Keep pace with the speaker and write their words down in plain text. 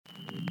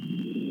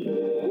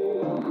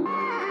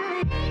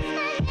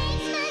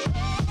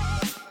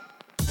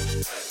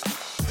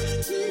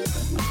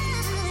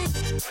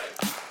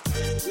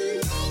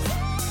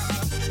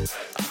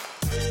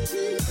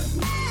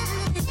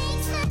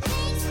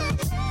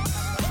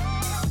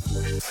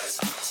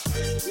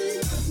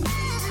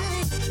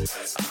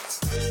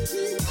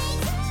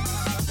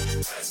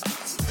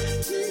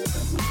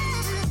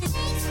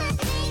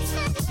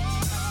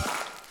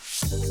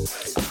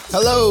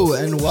Hello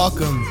and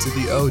welcome to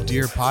the Oh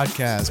Dear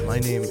Podcast. My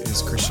name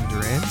is Christian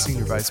Duran,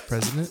 Senior Vice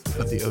President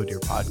of the Oh Dear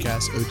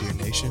Podcast, Oh Dear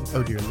Nation,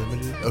 Oh Dear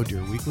Limited, Oh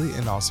Dear Weekly,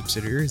 and all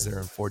subsidiaries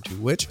thereof to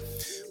which.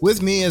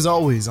 With me, as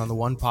always, on the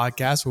one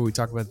podcast where we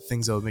talk about the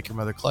things that would make your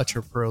mother clutch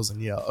her pearls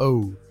and yell,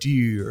 "Oh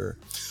dear,"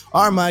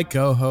 are my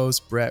co-hosts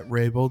Brett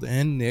Raybold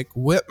and Nick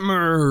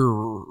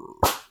Whitmer.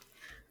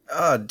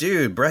 Oh,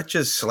 dude, Brett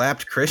just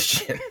slapped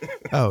Christian.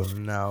 Oh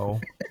no,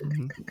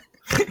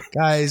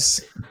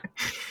 guys.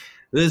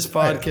 This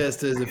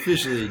podcast has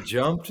officially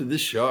jumped the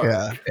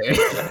shark.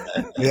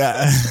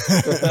 Yeah.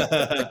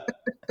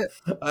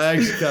 I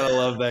actually kind of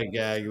love that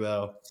gag,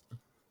 though.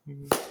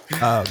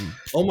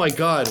 Oh my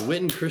God,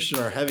 Whit and Christian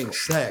are having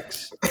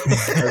sex.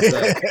 How's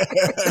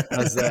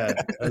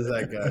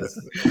that, guys?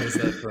 How's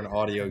that for an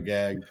audio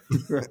gag?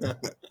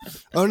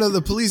 Oh no,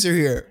 the police are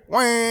here.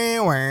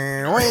 Wah,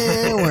 wah,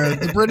 wah, wah.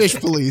 The British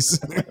police.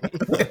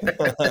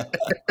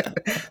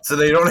 So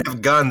they don't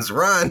have guns.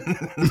 Run.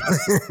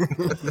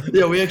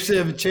 Yeah, we actually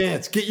have a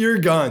chance. Get your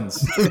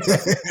guns.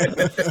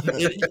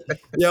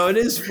 It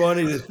is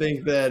funny to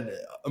think that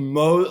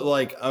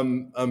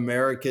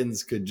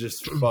Americans could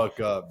just fuck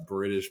up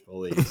British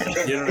police.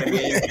 You know what I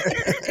mean?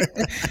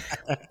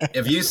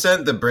 If you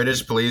sent the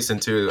British police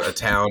into a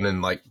town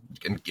and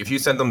if you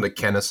sent them to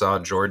Kennesaw,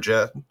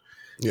 Georgia,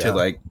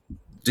 to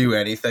do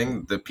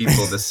anything,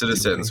 the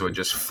citizens would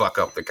just fuck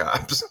up the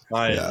cops.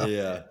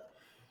 Yeah.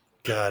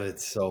 God,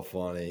 it's so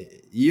funny.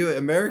 You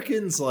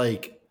Americans,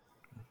 not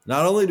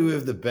only do we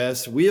have the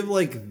best, we have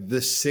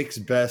the six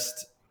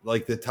best,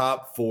 the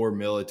top four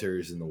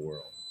militaries in the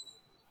world.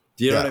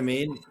 Do you know what I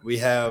mean? We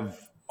have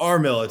our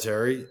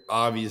military,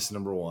 obvious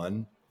number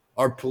one.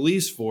 Our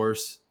police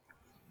force,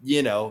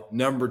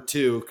 number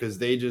two, because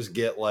they just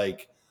get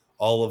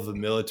all of the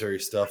military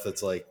stuff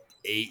that's 8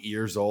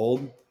 years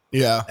old.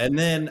 Yeah. And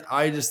then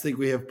I just think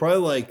we have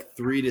probably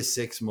 3 to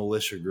 6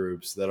 militia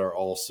groups that are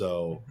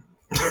also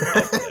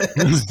Yeah.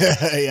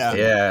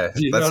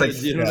 Do you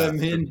know what I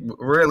mean?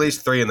 We're at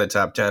least 3 in the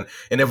top 10.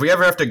 And if we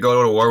ever have to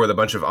go to war with a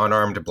bunch of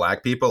unarmed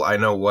black people, I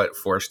know what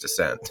force to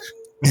send.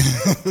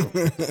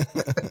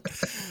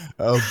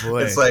 Oh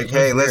boy. It's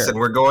hey, listen,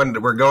 we're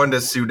going to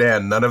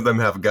Sudan. None of them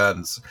have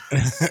guns.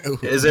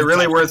 Is it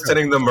really worth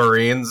sending the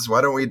Marines?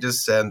 Why don't we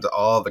just send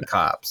all the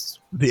cops?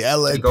 The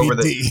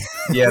LAPD.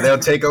 They'll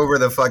take over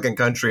the fucking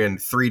country in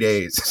 3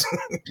 days.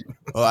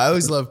 Well, I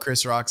always love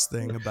Chris Rock's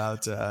thing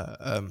about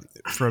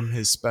from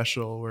his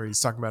special where he's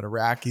talking about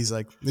Iraq. He's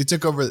like, they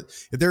took over.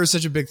 If there was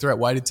such a big threat,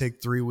 why did it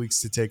take 3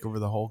 weeks to take over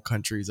the whole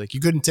country? He's like,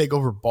 you couldn't take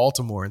over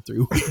Baltimore in 3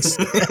 weeks.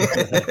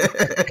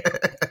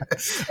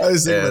 I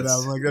was thinking about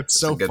that. I'm like, that's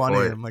so funny.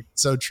 Point. I'm like,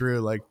 so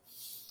true.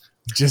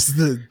 Just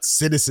the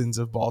citizens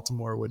of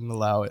Baltimore wouldn't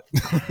allow it.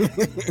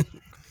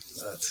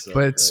 So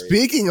but great.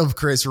 Speaking of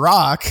Chris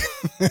Rock, he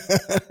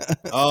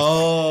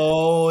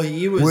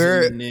was in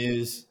the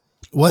news.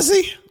 Was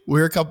he?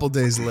 We're a couple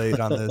days late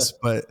on this,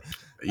 but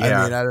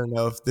yeah. I mean, I don't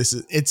know if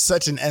it's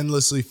such an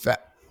endlessly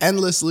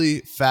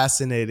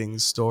fascinating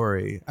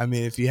story. I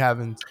mean, if you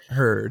haven't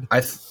heard,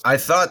 I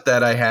thought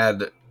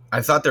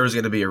there was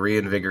going to be a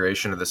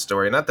reinvigoration of the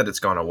story. Not that it's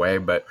gone away,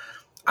 but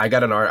I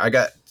got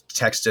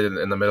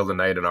texted in the middle of the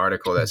night an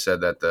article that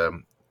said that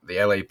the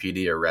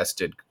LAPD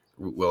arrested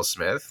Will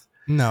Smith.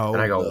 No.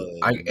 And I go,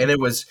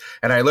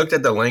 and I looked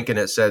at the link and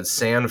it said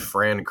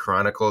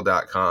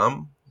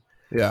sanfranchronicle.com.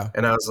 Yeah.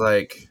 And I was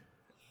like,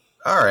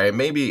 all right,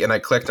 maybe. And I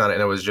clicked on it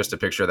and it was just a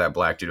picture of that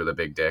black dude with a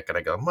big dick. And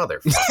I go,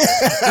 motherfucker.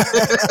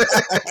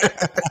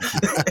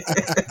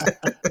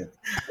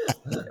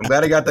 I'm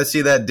glad I got to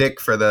see that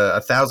dick for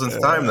the 1,000th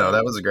time, though.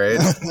 That was great.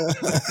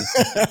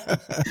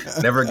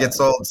 Never gets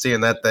old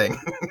seeing that thing.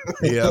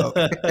 Yeah.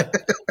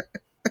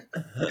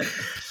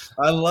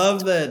 I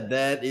love that.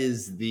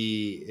 That's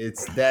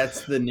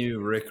the new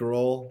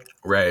Rickroll.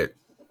 Right.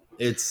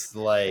 It's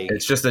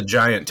it's just a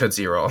giant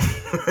Tootsie Roll.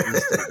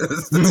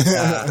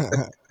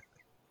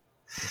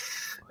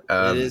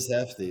 It is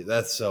hefty.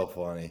 That's so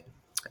funny.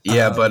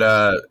 Yeah,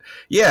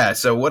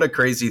 so what a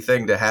crazy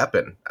thing to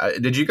happen.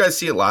 Did you guys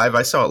see it live?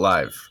 I saw it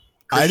live.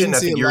 Christian, I didn't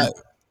see it live.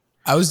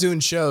 I was doing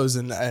shows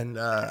and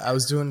I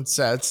was doing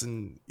sets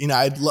and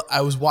I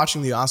was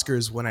watching the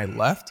Oscars when I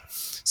left.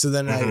 So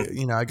then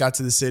I got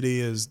to the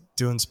city, I was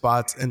doing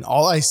spots, and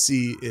all I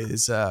see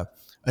is a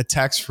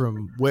text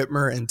from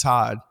Whitmer and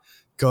Todd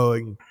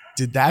going,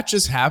 "Did that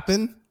just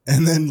happen?"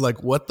 And then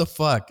what the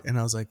fuck? And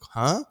I was like,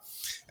 huh?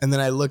 And then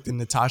I looked and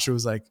Natasha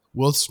was like,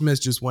 Will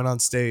Smith just went on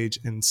stage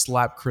and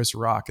slapped Chris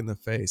Rock in the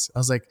face. I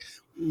was like,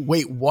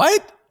 wait,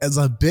 what? As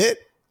a bit?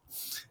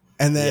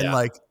 And then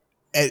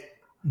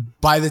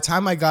by the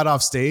time I got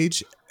off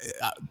stage,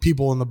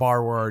 people in the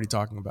bar were already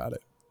talking about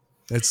it.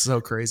 It's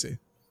so crazy.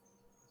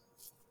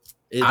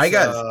 Go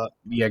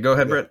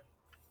ahead, Brett.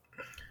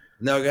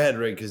 No, go ahead,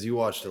 Rick, because you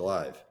watched it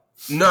live.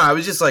 No, I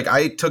was just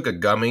I took a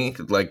gummy,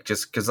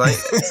 just because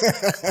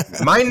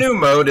my new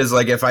mode is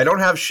if I don't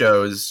have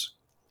shows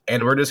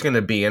and we're just going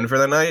to be in for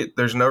the night,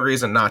 there's no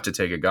reason not to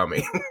take a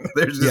gummy.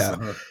 There's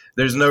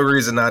no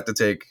reason not to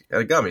take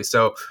a gummy.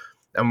 So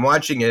I'm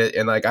watching it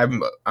and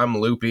I'm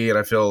loopy and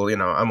I feel,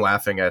 I'm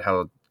laughing at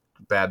how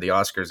bad the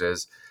Oscars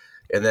is.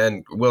 And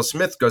then Will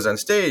Smith goes on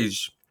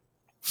stage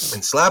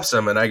and slaps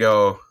him, and I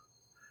go,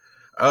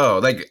 oh,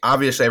 like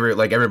obviously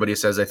everybody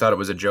says they thought it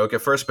was a joke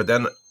at first, but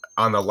then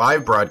on the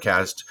live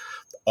broadcast,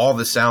 all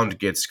the sound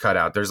gets cut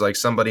out. There's like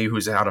somebody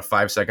who's on a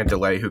 5-second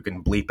delay who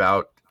can bleep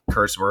out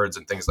curse words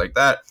and things like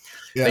that.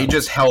 Yeah. They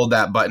just held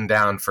that button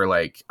down for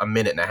like a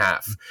minute and a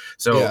half.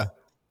 So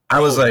I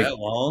was like, that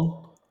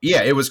long?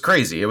 Yeah, it was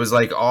crazy. It was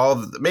like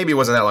maybe it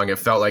wasn't that long. It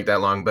felt like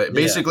that long. But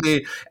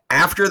basically,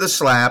 after the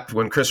slap,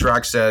 when Chris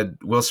Rock said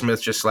Will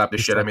Smith just slapped the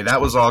shit out of me, that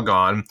was all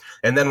gone.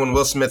 And then when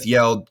Will Smith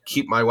yelled,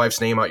 "Keep my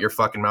wife's name out your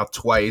fucking mouth"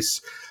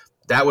 twice,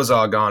 that was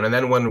all gone. And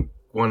then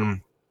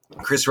when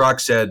Chris Rock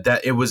said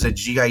that it was a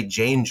G.I.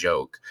 Jane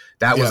joke,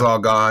 that was all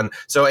gone.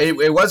 So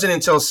it wasn't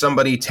until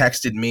somebody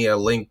texted me a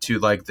link to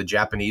like the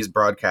Japanese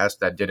broadcast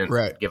that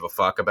didn't give a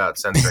fuck about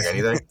censoring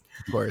anything.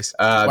 Of course.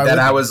 That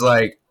I was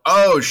like,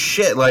 oh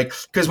shit, like,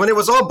 because when it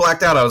was all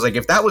blacked out, I was like,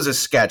 if that was a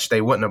sketch, they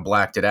wouldn't have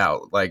blacked it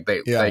out. Like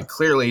they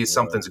clearly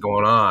something's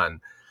going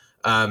on.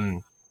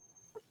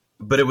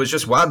 But it was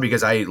just wild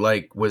because I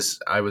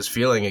was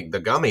feeling the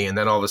gummy, and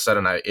then all of a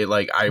sudden I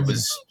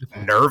was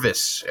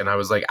nervous and I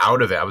was like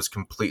out of it. I was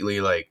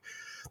completely like,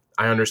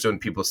 I understood when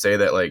people say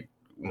that like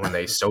when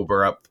they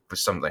sober up if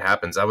something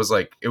happens. I was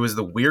like, it was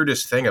the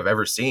weirdest thing I've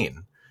ever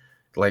seen,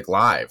 like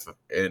live,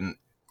 and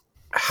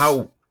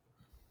how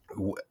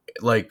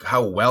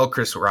well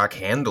Chris Rock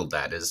handled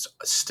that is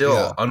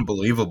still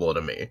unbelievable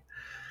to me.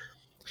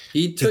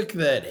 He took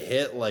that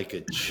hit like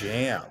a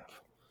champ.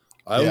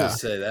 I will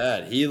say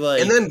that.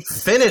 And then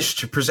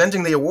finished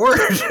presenting the award.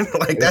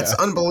 Like that's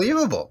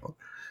unbelievable.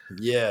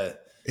 Yeah.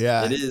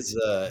 Yeah. It is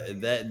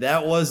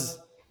that was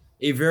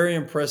a very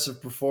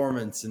impressive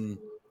performance and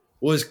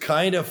was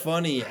kind of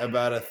funny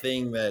about a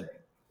thing that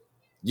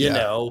you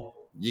know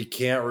you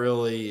can't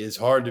really, it's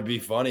hard to be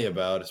funny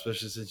about,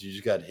 especially since you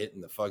just got hit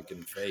in the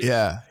fucking face.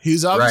 Yeah. He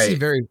was obviously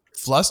very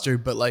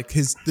flustered, but like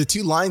the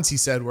two lines he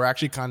said were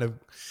actually kind of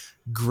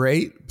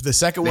great. The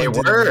second one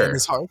didn't land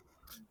as hard.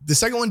 The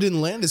second one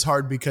didn't land as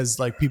hard because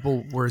like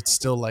people were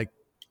still like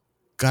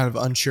kind of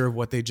unsure of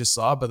what they just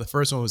saw. But the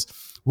first one was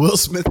Will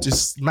Smith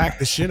just smacked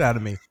the shit out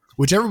of me,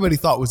 which everybody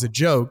thought was a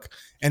joke.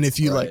 And if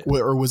you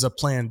or was a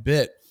planned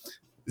bit.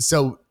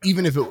 So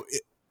even if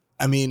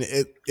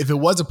if it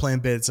was a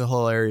planned bit, it's a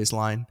hilarious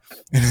line.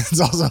 And it's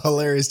also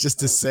hilarious just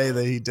to say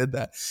that he did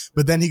that.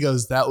 But then he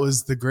goes, that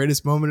was the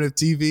greatest moment of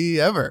TV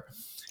ever.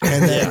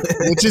 And then,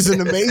 which is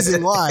an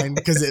amazing line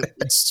because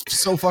it's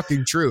so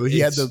fucking true. He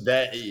had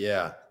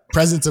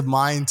presence of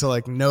mind to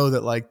like know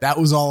that like that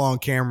was all on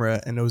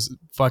camera and it was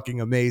fucking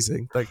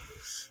amazing. Like,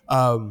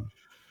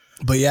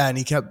 but yeah, and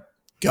he kept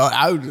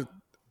going.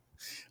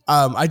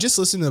 I just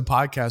listened to the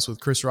podcast with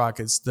Chris Rock.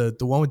 It's the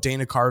one with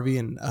Dana Carvey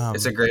and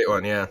it's a great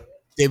one, yeah.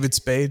 David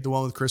Spade, the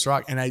one with Chris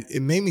Rock, and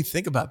it made me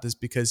think about this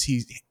because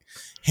he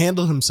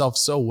handled himself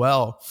so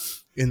well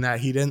in that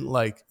he didn't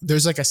like.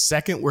 There's like a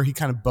second where he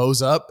kind of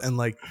bows up and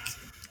like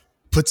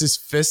puts his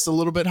fist a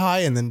little bit high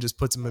and then just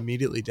puts him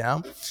immediately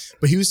down.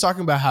 But he was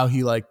talking about how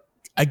he like,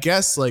 I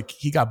guess like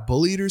he got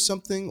bullied or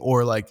something,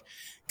 or like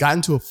got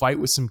into a fight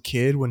with some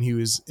kid when he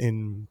was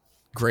in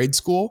grade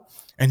school,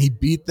 and he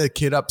beat the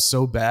kid up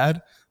so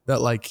bad that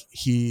like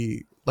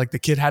the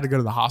kid had to go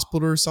to the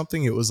hospital or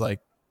something. It was like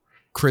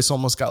Chris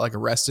almost got like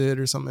arrested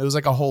or something. It was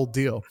like a whole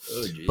deal.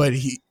 Oh, but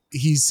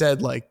he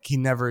said like he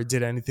never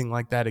did anything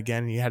like that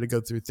again. And he had to go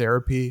through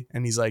therapy.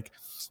 And he's like,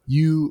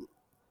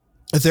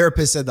 a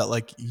therapist said that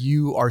like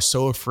you are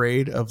so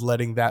afraid of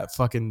letting that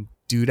fucking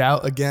dude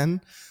out again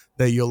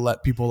that you'll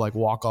let people like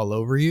walk all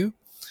over you.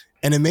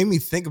 And it made me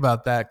think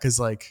about that because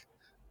like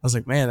I was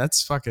like, man,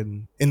 that's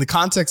fucking in the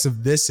context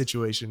of this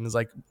situation is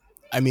like,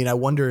 I mean, I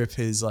wonder if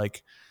his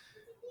like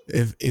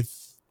if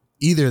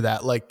either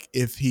that like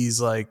if he's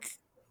like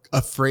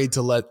afraid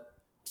to let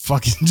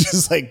fucking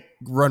just like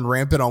run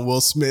rampant on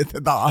Will Smith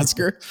at the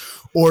Oscar,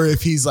 or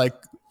if he's like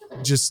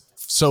just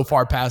so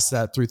far past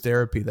that through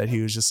therapy that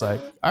he was just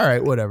like, all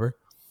right, whatever.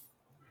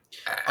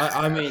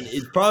 I mean,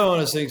 it's probably one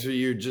of those things where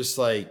you're just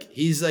like,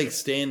 he's like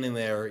standing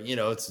there, you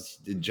know, it's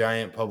a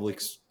giant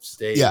public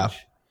stage. Yeah.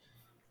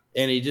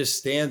 And he just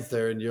stands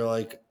there and you're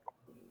like,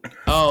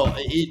 oh,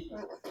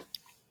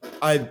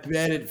 I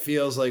bet it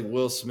feels like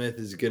Will Smith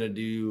is going to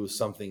do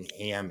something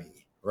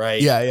hammy,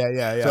 right?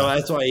 Yeah. So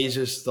that's why he's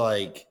just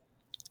like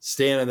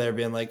standing there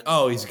being like,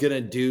 oh, he's going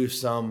to do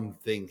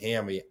something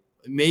hammy.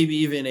 Maybe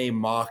even a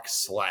mock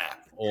slap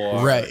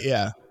or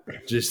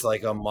just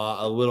like a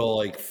little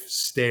like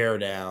stare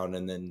down.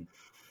 And then,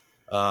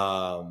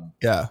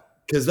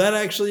 because that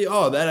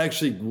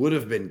actually would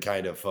have been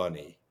kind of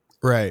funny.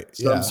 Right.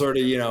 Some sort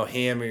of, you know,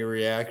 hammy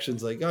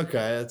reactions like,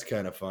 okay, that's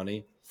kind of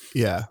funny.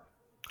 Yeah.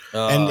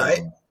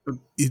 And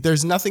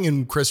there's nothing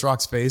in Chris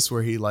Rock's face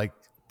where he like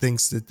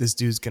thinks that this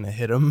dude's going to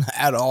hit him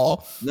at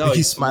all. No, like,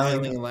 he's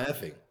smiling and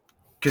laughing.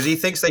 Because he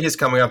thinks that he's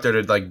coming up there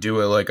to like do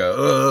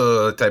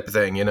a type of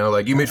thing, you know,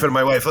 like you made fun of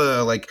my wife.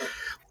 Like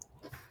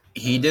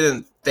he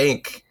didn't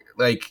think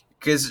like,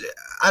 because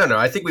I don't know.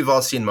 I think we've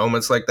all seen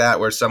moments like that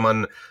where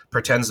someone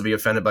pretends to be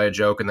offended by a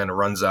joke and then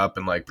runs up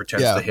and like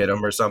pretends to hit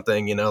him or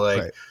something, you know,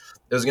 like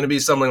it was going to be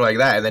something like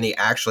that, and then he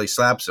actually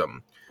slaps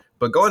him.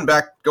 But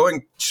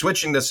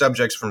switching the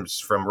subjects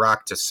from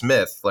Rock to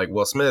Smith, like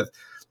Will Smith,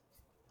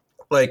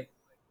 like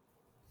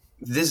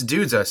this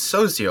dude's a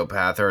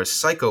sociopath or a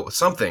psycho,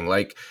 something.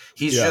 Like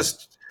he's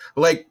just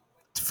like,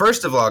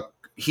 first of all,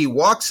 he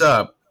walks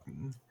up,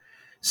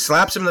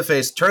 slaps him in the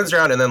face, turns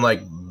around, and then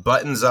like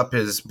buttons up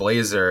his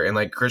blazer, and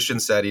like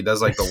Christian said, he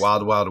does like the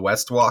Wild Wild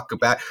West walk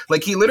back.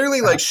 Like he literally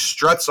like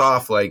struts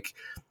off, like,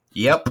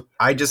 "Yep,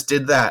 I just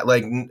did that."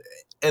 Like,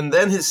 and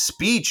then his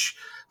speech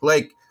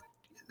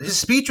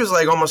was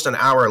like almost an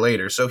hour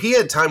later, so he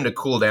had time to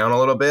cool down a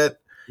little bit,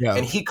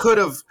 and he could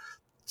have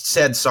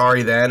said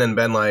sorry then and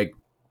been like,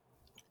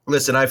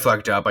 "Listen, I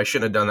fucked up. I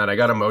shouldn't have done that. I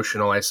got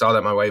emotional. I saw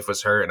that my wife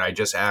was hurt, and I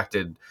just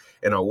acted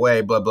in a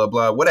way, blah, blah,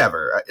 blah,"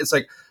 whatever. It's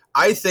like,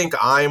 I think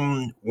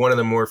I'm one of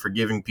the more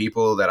forgiving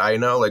people that I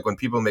know. Like when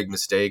people make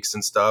mistakes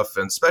and stuff,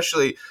 and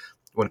especially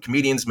when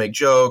comedians make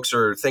jokes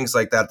or things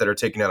like that are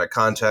taken out of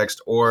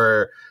context,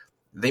 or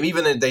they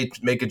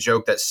make a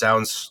joke that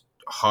sounds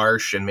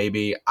harsh, and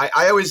maybe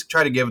I always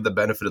try to give the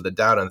benefit of the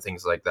doubt on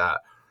things like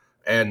that.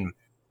 And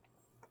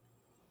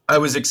I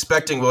was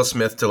expecting Will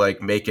Smith to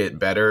like make it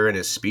better in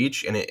his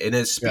speech, and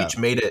his speech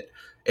made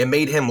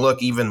him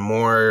look even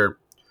more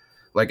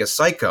like a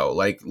psycho,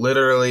 like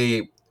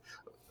literally,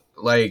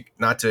 like,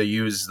 not to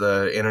use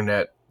the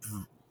internet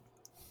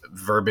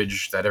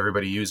verbiage that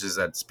everybody uses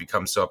that's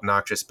become so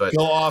obnoxious, but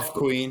go off,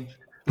 Queen.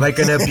 Like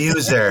an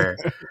abuser.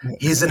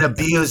 He's an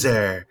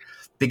abuser.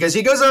 Because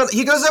he goes up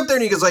there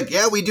and he goes like,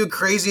 "Yeah, we do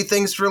crazy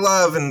things for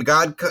love, and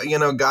God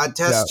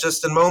tests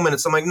just a moment."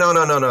 It's I'm like,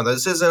 no.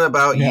 This isn't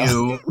about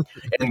you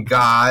and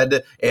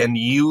God and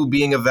you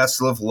being a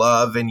vessel of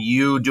love and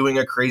you doing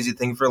a crazy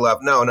thing for love.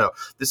 No.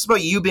 This is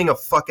about you being a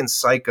fucking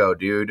psycho,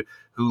 dude,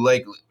 who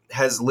like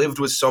has lived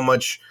with so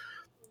much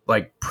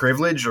like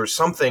privilege or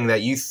something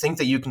that you think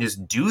that you can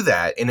just do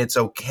that and it's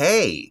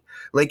okay.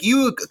 Like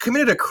you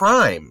committed a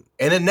crime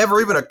and it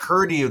never even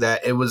occurred to you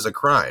that it was a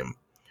crime.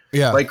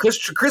 Yeah, like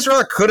Chris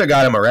Rock could have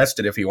got him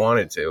arrested if he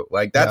wanted to.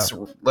 Like that's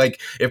like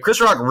if Chris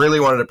Rock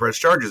really wanted to press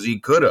charges, he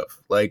could have.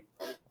 Like,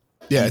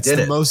 it's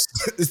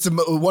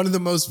one of the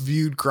most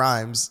viewed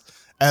crimes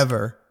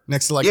ever,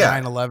 next to like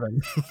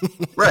 9/11.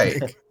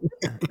 Right.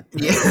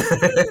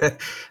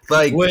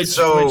 Like which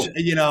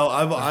you know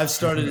I've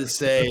started to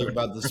say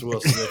about this Will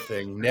Smith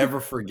thing.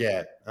 Never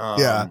forget.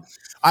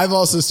 I've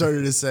also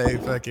started to say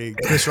fucking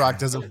Chris Rock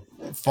doesn't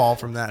fall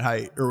from that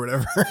height or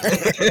whatever.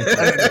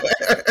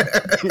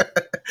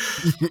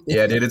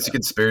 Yeah, dude, it's a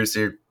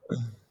conspiracy.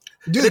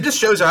 Dude, it just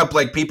shows how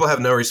like people have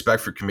no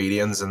respect for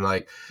comedians, and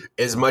like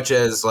as much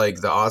as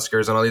like the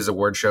Oscars and all these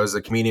award shows,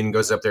 the comedian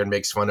goes up there and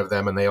makes fun of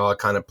them, and they all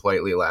kind of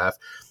politely laugh.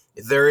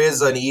 There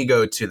is an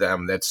ego to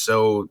them that's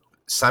so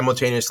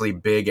simultaneously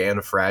big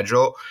and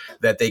fragile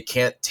that they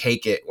can't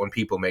take it when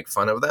people make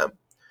fun of them,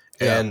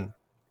 and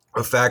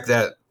the fact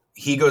that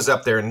he goes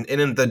up there and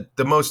in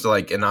the most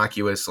like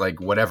innocuous like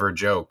whatever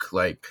joke,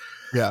 like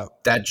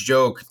that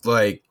joke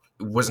like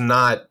was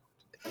not.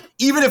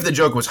 Even if the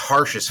joke was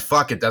harsh as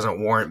fuck, it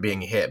doesn't warrant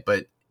being hit,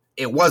 but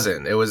it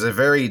wasn't. It was a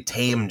very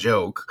tame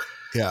joke.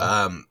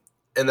 Yeah.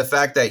 And the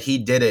fact that he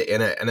did it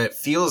and it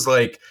feels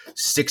like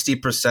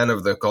 60%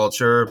 of the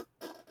culture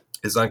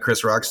is on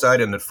Chris Rock's side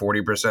and then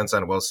 40% is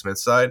on Will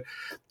Smith's side.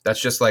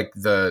 That's just like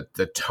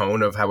the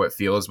tone of how it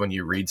feels when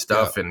you read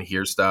stuff and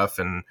hear stuff,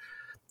 and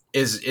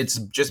it's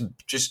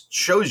just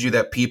shows you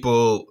that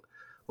people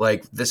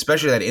like,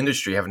 especially that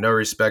industry, have no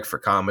respect for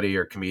comedy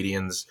or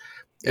comedians.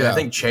 And I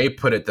think Che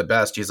put it the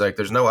best. He's like,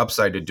 there's no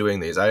upside to doing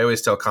these. I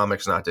always tell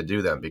comics not to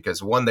do them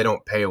because, one, they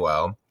don't pay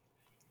well.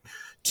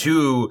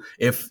 Two,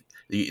 if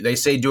they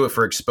say do it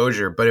for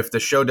exposure, but if the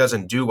show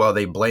doesn't do well,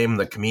 they blame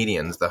the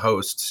comedians, the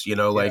hosts. You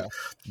know, like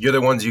you're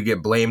the ones you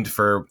get blamed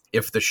for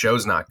if the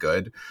show's not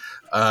good.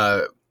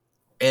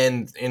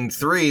 And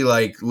three,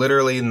 like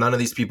literally none of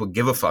these people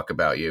give a fuck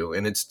about you.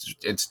 And it's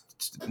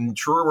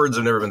truer words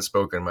have never been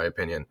spoken, in my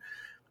opinion.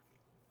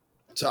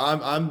 So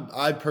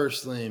I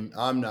personally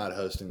I'm not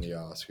hosting the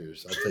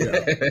Oscars. I'll tell you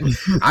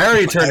that. I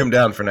already turned him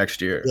down for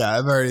next year. Yeah,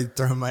 I've already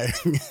thrown my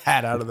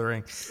hat out of the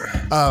ring.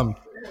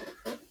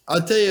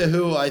 I'll tell you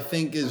who I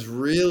think is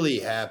really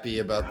happy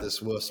about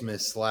this Will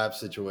Smith slap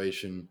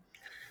situation.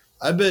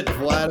 I bet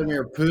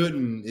Vladimir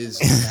Putin is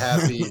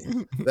happy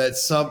that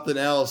something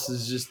else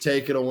is just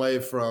taken away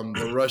from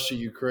the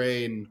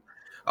Russia-Ukraine.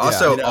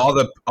 Also,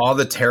 all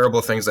the terrible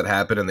things that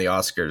happened in the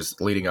Oscars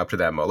leading up to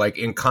that, like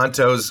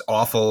Encanto's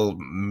awful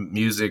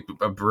music,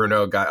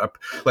 Bruno got up,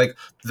 like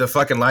the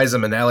fucking Liza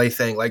Minnelli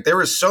thing. Like there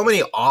were so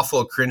many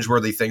awful,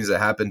 cringeworthy things that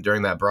happened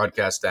during that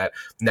broadcast that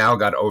now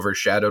got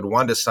overshadowed.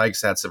 Wanda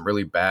Sykes had some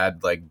really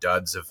bad, like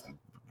duds of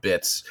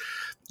bits.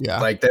 Yeah,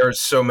 like there were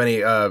so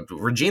many.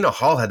 Regina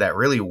Hall had that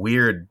really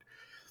weird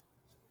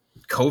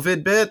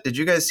COVID bit. Did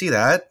you guys see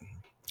that?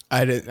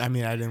 I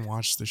didn't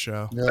watch the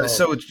show. No.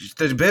 So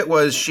the bit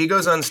was she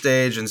goes on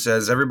stage and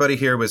says everybody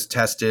here was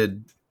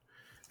tested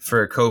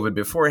for COVID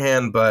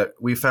beforehand, but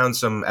we found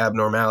some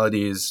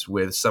abnormalities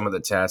with some of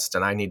the tests,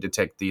 and I need to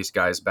take these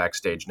guys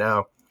backstage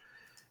now.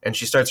 and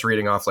she starts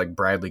reading off like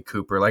Bradley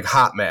Cooper, like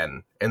hot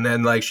men, and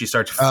then like she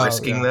starts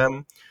frisking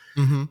them.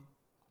 Mm-hmm.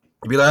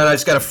 Be like, I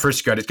just got to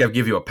frisk you. I just got to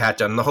give you a pat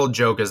down. And the whole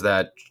joke is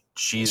that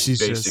she's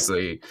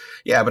basically,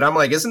 yeah. But I'm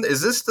like, is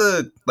this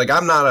the, like,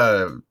 I'm not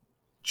a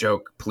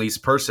joke police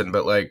person,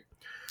 but like,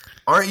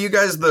 aren't you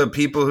guys the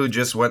people who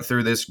just went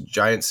through this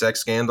giant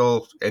sex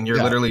scandal and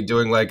you're literally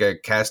doing like a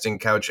casting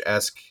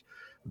couch-esque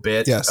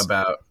bit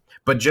about,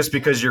 but just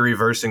because you're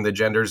reversing the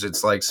genders,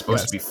 it's like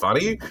supposed to be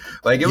funny.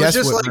 Like it was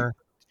just like,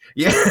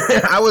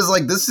 I was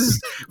like, this is,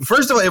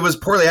 first of all, it was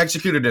poorly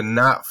executed and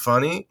not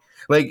funny.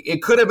 Like,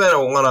 it could have been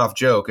a one-off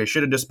joke. It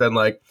should have just been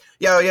like,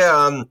 you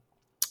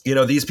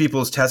know, these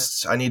people's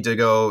tests, I need to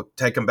go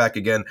take them back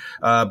again.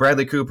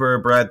 Bradley Cooper,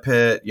 Brad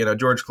Pitt, you know,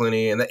 George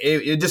Clooney. And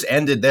it just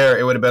ended there.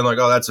 It would have been like,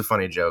 oh, that's a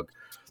funny joke.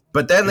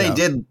 But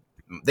then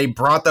they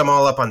brought them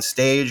all up on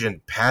stage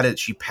and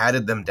she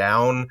patted them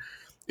down.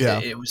 Yeah.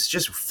 It was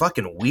just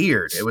fucking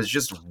weird. It was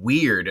just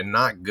weird and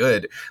not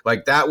good.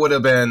 Like, that would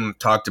have been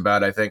talked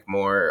about, I think,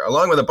 more,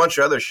 along with a bunch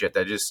of other shit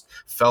that just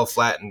fell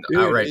flat and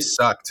outright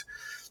sucked.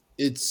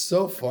 It's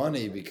so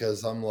funny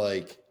because I'm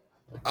like,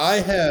 I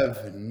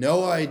have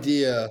no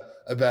idea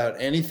about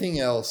anything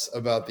else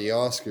about the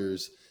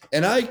Oscars,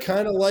 and I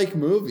kind of like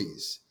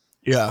movies.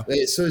 Yeah.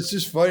 So it's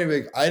just funny.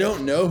 Like, I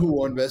don't know who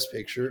won Best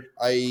Picture.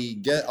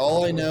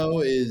 All I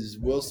know is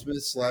Will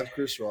Smith slapped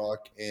Chris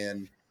Rock,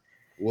 and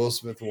Will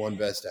Smith won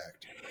Best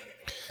Actor.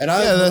 And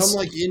I'm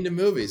like into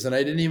movies, and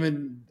I didn't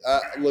even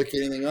look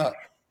anything up.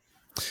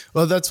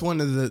 Well, that's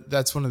one of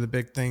the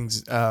big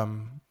things.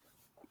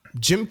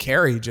 Jim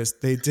Carrey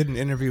they did an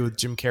interview with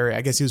Jim Carrey.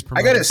 I guess he was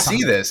promoting. I got to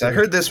see this. I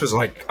heard this was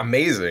like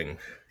amazing.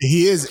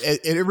 He is.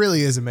 It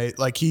really is amazing.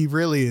 Like, he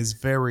really is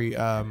very,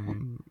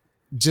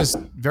 just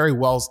very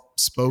well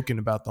spoken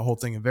about the whole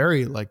thing, and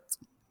very like,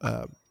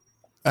 I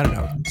don't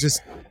know,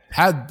 just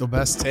had the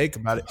best take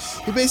about it.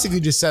 He basically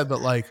just said that,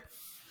 like,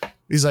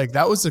 he's like,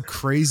 that was a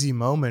crazy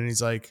moment. And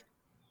he's like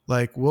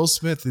Will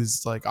Smith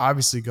is like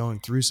obviously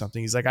going through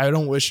something. He's like, I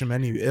don't wish him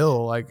any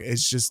ill. Like,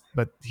 it's just,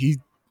 but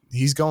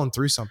he's going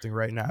through something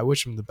right now. I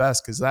wish him the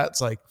best, because that's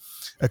like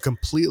a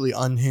completely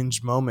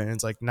unhinged moment.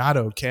 It's like not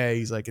okay.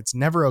 He's like, it's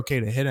never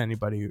okay to hit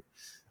anybody,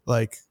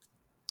 like,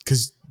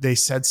 because they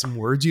said some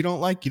words you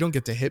don't like. You don't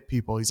get to hit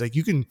people. He's like,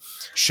 you can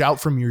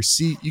shout from your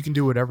seat, you can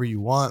do whatever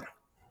you want,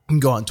 you can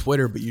go on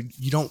Twitter, but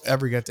you don't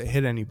ever get to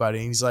hit anybody.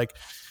 And he's like,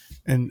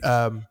 and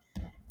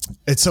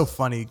it's so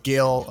funny.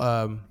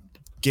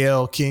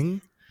 Gayle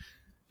King,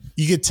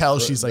 you could tell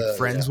she's like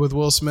friends with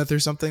Will Smith or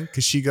something,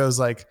 because she goes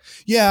like,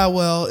 yeah,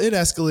 well, it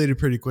escalated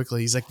pretty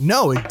quickly. He's like,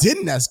 no, it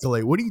didn't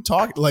escalate. What are you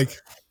talking? Like,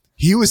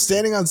 he was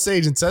standing on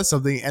stage and said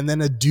something, and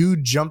then a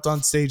dude jumped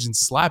on stage and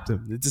slapped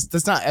him.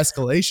 That's not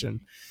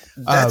escalation.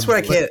 That's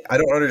what I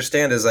don't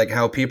understand, is like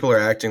how people are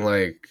acting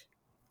like,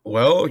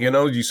 well, you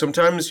know,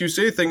 sometimes you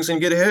say things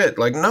and get hit.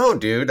 Like, no,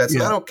 dude, that's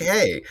not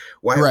okay.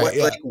 Why? Right,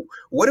 like,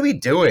 what are we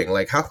doing?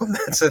 Like, how come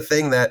that's a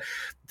thing that,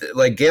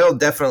 like, Gayle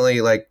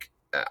definitely, like,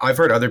 I've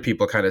heard other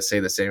people kind of say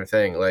the same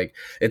thing. Like,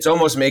 it's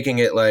almost making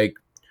it like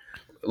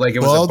it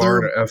was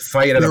a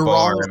fight at a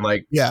bar, and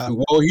like,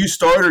 well, he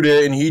started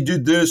it and he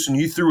did this and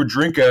he threw a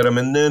drink at him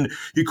and then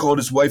he called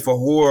his wife a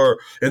whore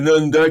and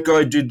then that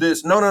guy did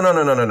this. No.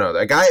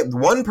 That guy,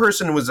 one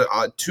person was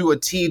to a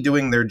T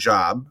doing their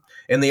job,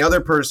 and the other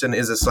person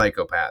is a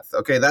psychopath.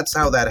 Okay, that's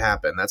how that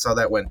happened. That's how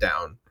that went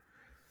down.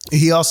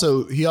 He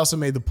also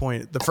made the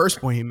point. The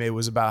first point he made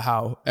was about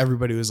how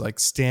everybody was like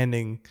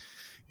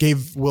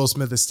gave Will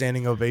Smith a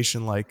standing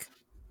ovation, like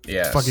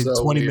fucking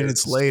so 20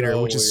 minutes later,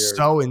 which is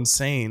so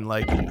insane.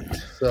 Like,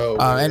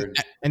 and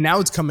now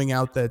it's coming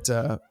out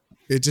that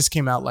it just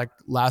came out like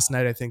last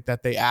night, I think,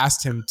 that they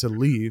asked him to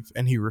leave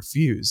and he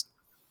refused,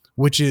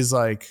 which is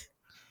like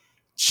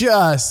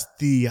just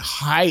the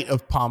height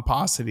of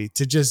pomposity,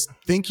 to just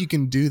think you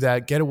can do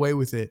that, get away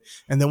with it,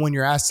 and then when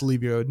you're asked to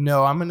leave, you go,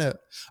 no, I'm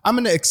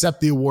gonna accept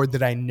the award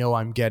that I know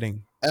I'm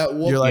getting. At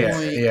what point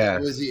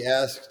was he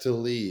asked to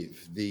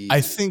leave? I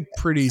think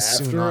pretty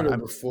soon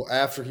on.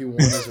 After he won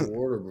his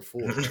award, or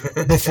before?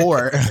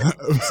 Before.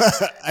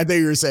 I think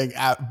you were saying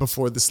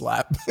before the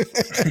slap.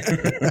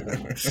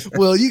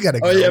 Well, you got to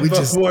go. Oh, yeah,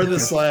 before the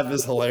slap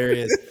is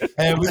hilarious.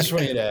 Hey, we just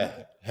want you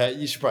to...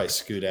 You should probably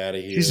scoot out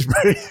of here.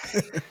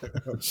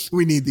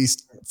 We need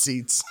these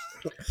seats.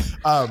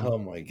 Oh,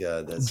 my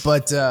God.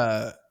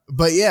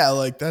 But yeah,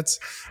 like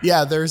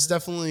there's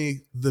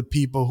definitely the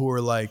people who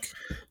are like...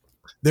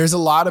 There's a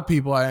lot of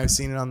people, I've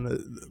seen it on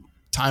the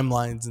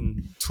timelines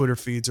and Twitter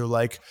feeds, are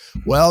like,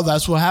 well,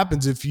 that's what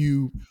happens if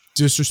you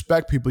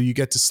disrespect people. You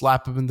get to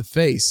slap them in the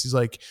face. He's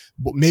like,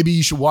 well, maybe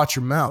you should watch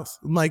your mouth.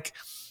 I'm like,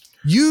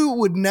 you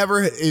would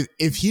never,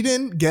 if he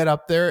didn't get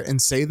up there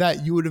and say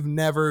that, you would have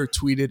never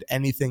tweeted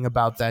anything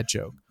about that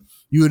joke.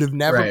 You would have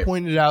never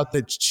pointed out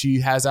that she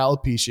has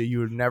alopecia. You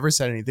would have never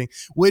said anything,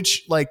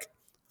 which, like,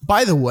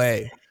 by the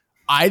way,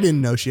 I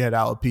didn't know she had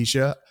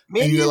alopecia.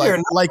 Me and you're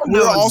like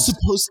we're all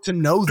supposed to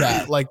know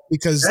that, like,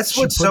 because that's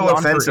what's so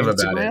offensive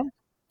about it.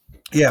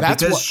 Yeah,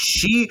 because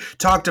she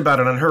talked about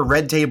it on her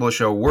Red Table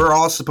show. We're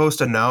all supposed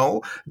to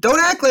know. Don't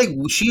act like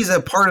she's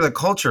a part of the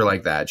culture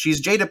like that. She's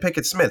Jada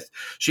Pinkett Smith.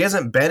 She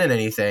hasn't been in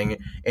anything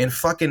in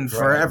fucking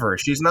forever. Right.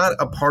 She's not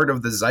a part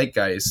of the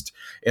zeitgeist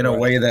in a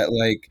way that,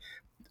 like,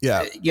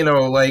 you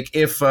know, like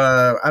if,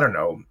 I don't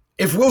know,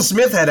 if Will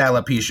Smith had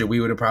alopecia, we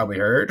would have probably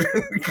heard.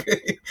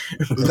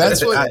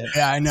 That's what,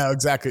 I know,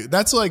 exactly.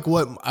 That's like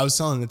what I was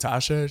telling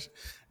Natasha.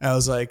 I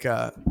was like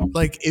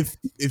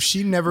if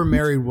she never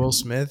married Will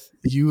Smith,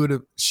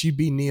 she'd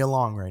be Nia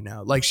Long right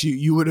now. Like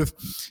she would have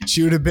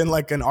been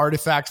like an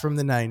artifact from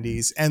the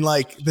 90s. And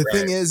like the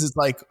thing is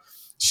like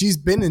she's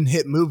been in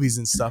hit movies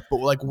and stuff, but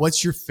like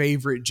what's your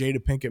favorite Jada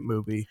Pinkett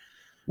movie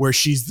where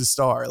she's the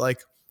star?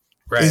 Like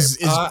is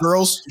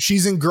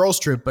she's in Girls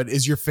Trip, but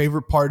is your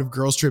favorite part of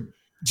Girls Trip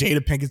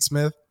Jada Pinkett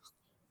Smith?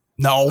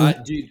 No.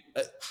 Dude,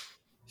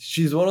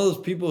 she's one of those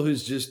people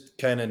who's just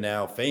kind of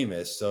now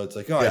famous. So it's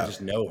like, I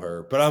just know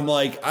her. But I'm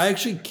like, I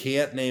actually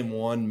can't name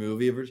one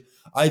movie of hers.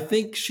 I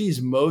think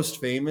she's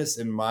most famous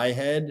in my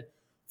head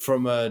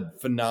from a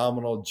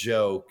phenomenal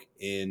joke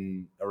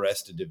in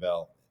Arrested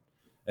Development.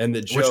 And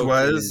the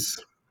joke is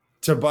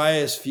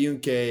Tobias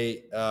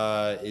Funke.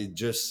 It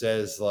just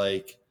says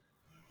like,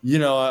 you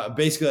know,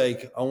 basically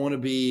like, I want to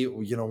be,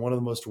 you know, one of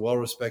the most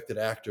well-respected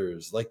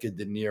actors like a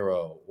De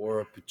Niro or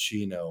a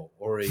Pacino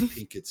or a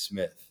Pinkett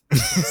Smith.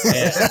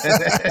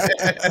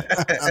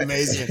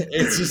 Amazing.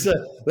 It's just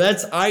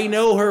I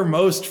know her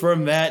most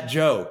from that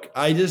joke.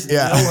 I just know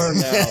her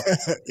now.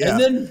 And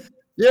then,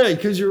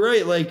 because you're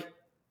right. Like,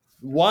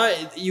 why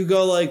you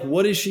go like,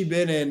 what has she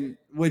been in?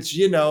 Which,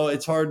 you know,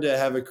 it's hard to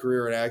have a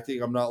career in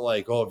acting. I'm not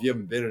like, if you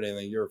haven't been in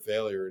anything, you're a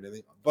failure or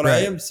anything. But I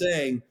am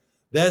saying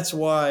that's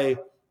why.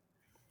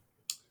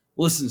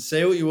 Listen,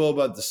 say what you will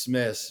about the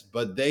Smiths,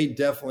 but they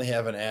definitely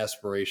have an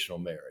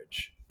aspirational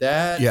marriage.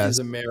 That is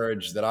a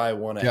marriage that I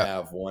want to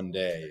have one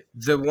day.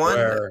 The one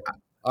where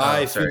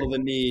I feel the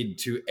need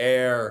to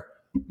air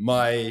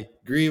my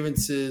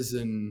grievances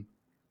and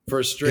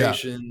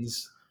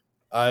frustrations.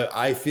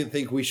 I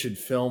think we should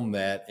film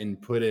that and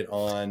put it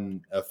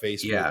on a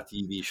Facebook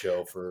TV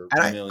show for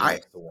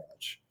millions to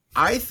watch.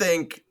 I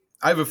think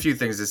I have a few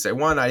things to say.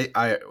 One,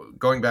 I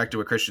going back to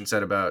what Christian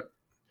said about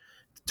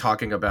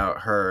talking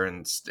about her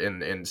and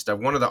stuff.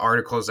 One of the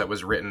articles that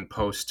was written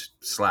post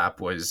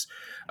slap was,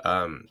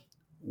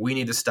 we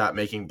need to stop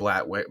making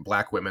black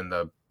women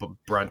the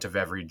brunt of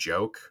every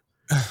joke.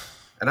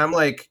 And I'm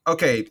like,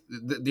 okay,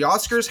 the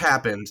Oscars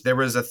happened. There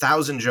was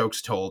 1,000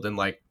 jokes told, and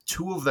like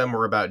 2 of them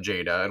were about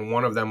Jada, and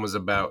 1 of them was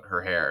about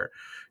her hair.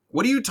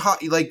 What do you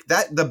talk like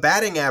that? The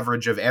batting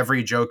average of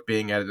every joke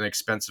being at an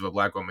expense of a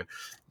black woman,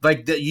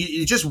 like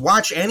you just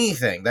watch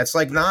anything that's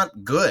like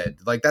not good.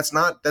 Like that's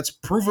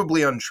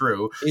provably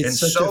untrue and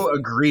so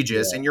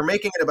egregious. And you're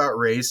making it about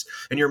race,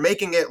 and you're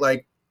making it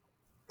like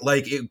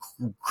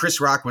Chris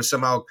Rock was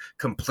somehow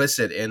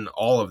complicit in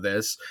all of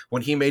this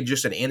when he made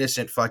just an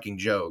innocent fucking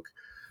joke.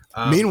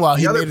 Meanwhile,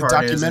 he made a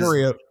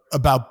documentary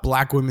about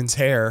black women's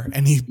hair,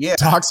 and he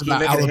talks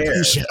about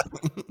alopecia.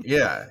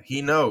 Yeah,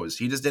 he knows.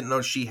 He just didn't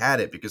know she had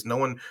it because no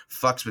one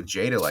fucks with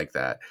Jada like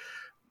that.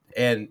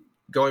 And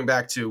going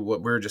back to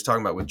what we were just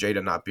talking about with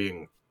Jada not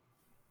being,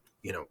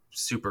 you know,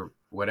 super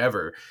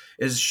whatever,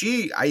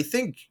 I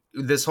think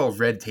this whole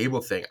Red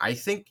Table thing, I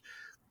think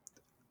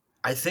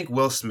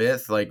Will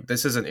Smith, like,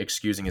 this isn't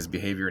excusing his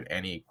behavior in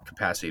any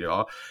capacity at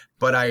all,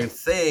 but I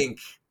think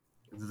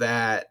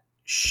that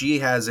she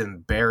has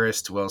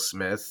embarrassed Will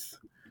Smith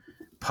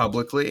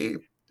publicly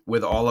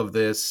with all of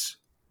this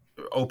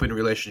open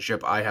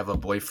relationship, I have a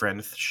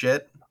boyfriend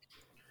shit.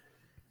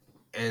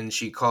 And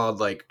she called,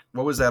 like,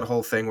 what was that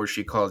whole thing where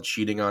she called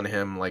cheating on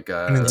him like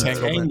an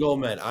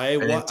entanglement? I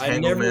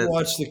never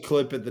watched the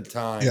clip at the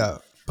time. Yeah,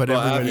 but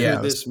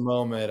after this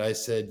moment, I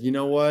said, you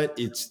know what?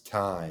 It's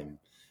time.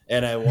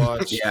 And I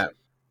watched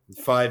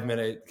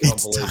 5-minute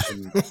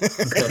compilation.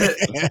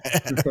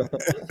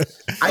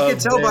 I could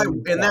tell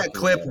in that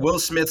clip, Will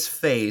Smith's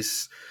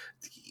face,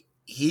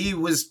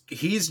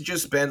 he's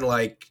just been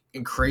like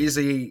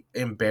crazy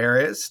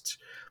embarrassed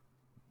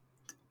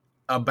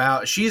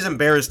about, she's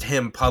embarrassed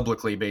him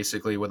publicly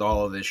basically with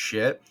all of this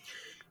shit.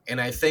 And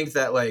I think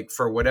that, like,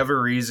 for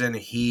whatever reason,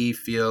 he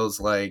feels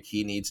like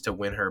he needs to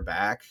win her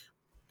back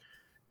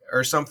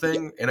or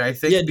something. And I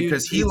think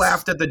because he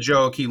laughed at the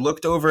joke, he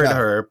looked over at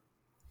her,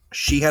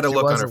 she had a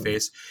look on her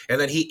face,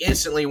 and then he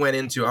instantly went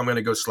into, I'm going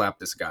to go slap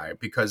this guy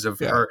because of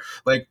her.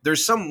 Like,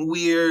 there's some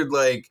weird,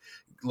 like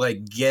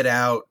Get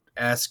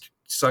Out-esque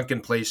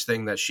sunken place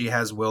thing that she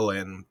has Will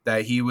in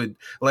that he would,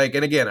 like,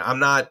 and again, I'm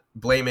not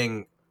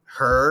blaming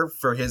her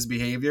for his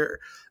behavior.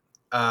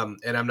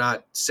 And I'm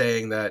not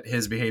saying that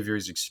his behavior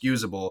is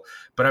excusable,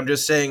 but I'm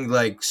just saying,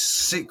 like,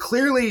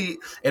 clearly,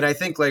 and I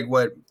think, like,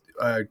 what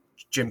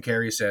Jim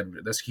Carrey said,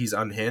 he's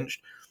unhinged.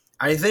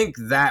 I think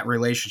that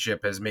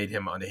relationship has made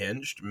him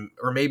unhinged,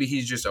 or maybe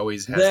he's just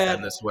always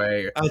been this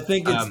way. I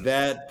think it's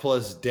that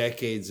plus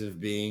decades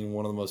of being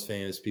one of the most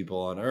famous people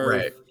on earth.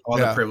 Right. All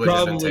the privilege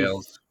it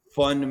entails.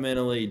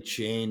 Fundamentally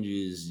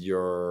changes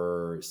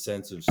your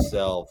sense of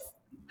self,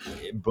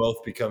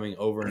 both becoming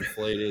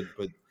overinflated,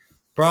 but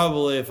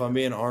probably, if I'm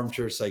being an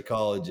armchair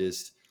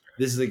psychologist,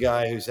 this is the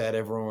guy who's had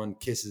everyone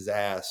kiss his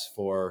ass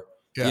for,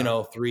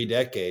 3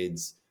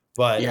 decades.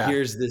 But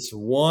here's this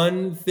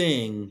one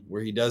thing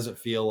where he doesn't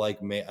feel like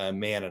a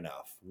man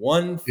enough.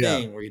 One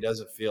thing where he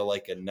doesn't feel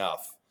like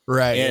enough.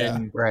 Right.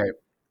 And right.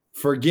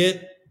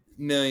 Forget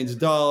millions of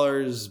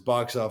dollars,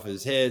 box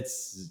office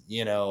hits,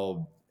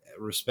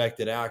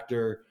 respected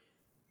actor.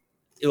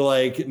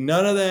 Like,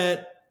 none of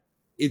that.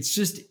 It's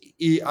just,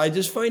 I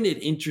just find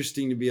it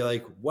interesting to be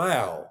like,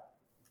 wow,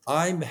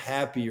 I'm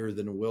happier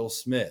than Will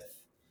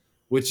Smith,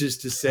 which is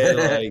to say,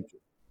 like,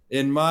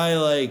 in my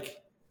like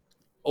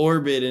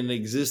orbit in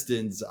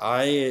existence,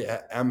 I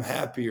am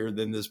happier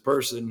than this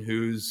person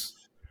who's,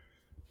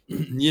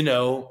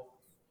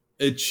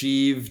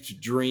 achieved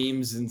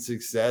dreams and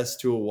success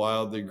to a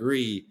wild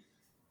degree.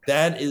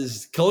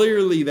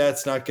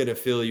 That's not going to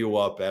fill you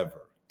up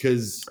ever,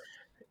 because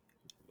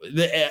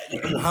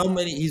how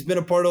many he's been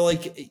a part of,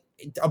 like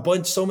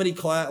so many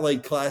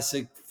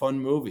classic fun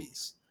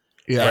movies.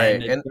 Yeah,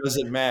 and it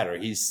doesn't matter.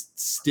 He's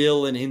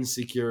still an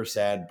insecure,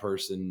 sad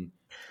person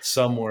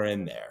somewhere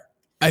in there.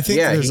 I think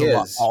there's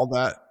all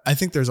that. I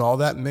think there's all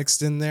that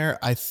mixed in there.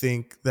 I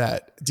think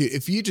that, dude,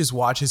 if you just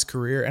watch his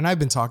career, and I've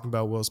been talking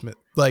about Will Smith,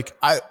 like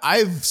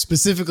I've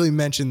specifically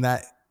mentioned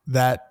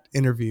that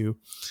interview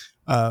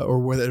or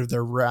whether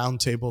the round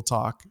table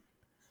talk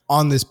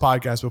on this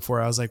podcast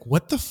before. I was like,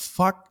 what the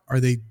fuck are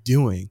they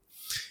doing?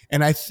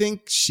 And I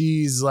think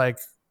she's like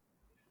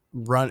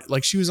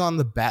she was on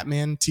the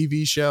Batman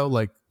TV show,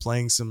 like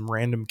playing some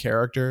random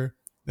character.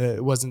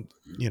 It wasn't,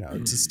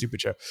 it's a stupid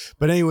show.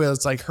 But anyway,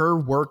 it's like her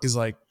work is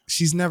like,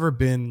 she's never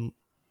been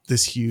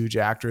this huge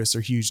actress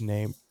or huge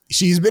name.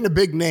 She's been a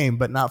big name,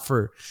 but not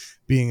for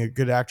being a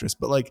good actress.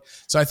 But like,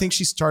 so I think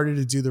she started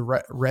to do the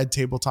red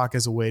table talk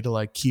as a way to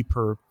like keep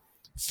her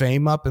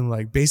fame up, and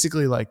like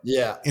basically like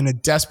in a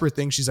desperate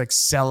thing, she's like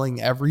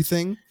selling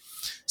everything.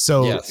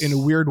 So in a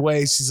weird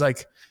way, she's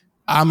like,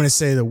 I'm going to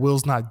say that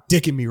Will's not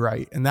dicking me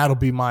right. And that'll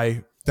be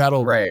my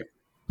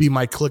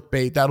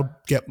clickbait. That'll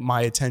get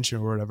my attention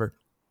or whatever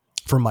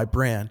from my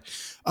brand.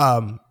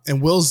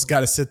 And Will's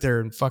got to sit there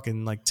and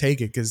fucking like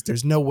take it, because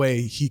there's no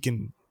way he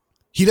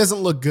doesn't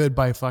look good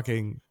by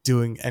fucking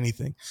doing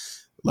anything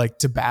like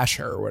to bash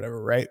her or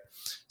whatever. Right.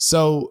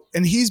 So,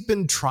 and he's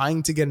been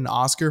trying to get an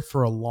Oscar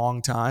for a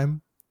long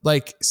time,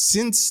 like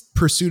since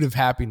Pursuit of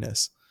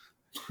Happiness.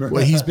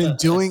 What he's been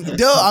doing.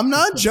 No, I'm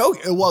not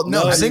joking. Well,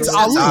 no, since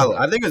Ali.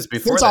 I think it's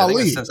before since that.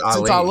 Ali. Since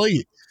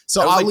Ali. So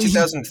that was Ali, like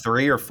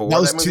 2003 or 4.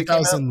 That was that movie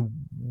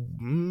 2000.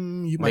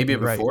 You might maybe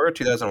be right. Before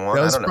 2001.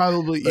 That was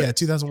probably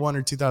 2001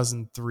 or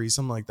 2003,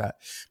 something like that.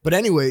 But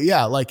anyway,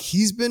 like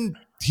he's been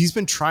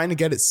trying to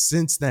get it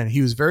since then.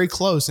 He was very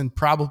close and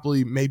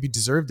probably maybe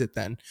deserved it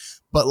then.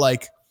 But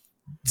like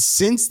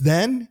since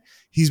then,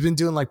 he's been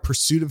doing like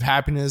Pursuit of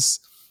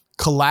Happiness,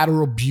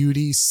 Collateral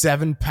Beauty,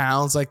 7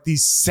 Pounds, like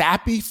these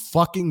sappy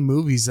fucking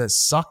movies that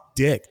suck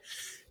dick.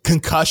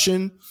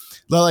 Concussion,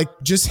 like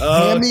just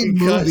hammy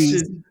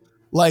movies,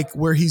 like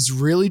where he's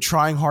really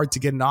trying hard to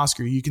get an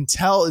Oscar. You can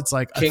tell it's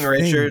like King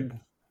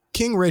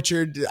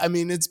Richard. I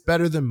mean, it's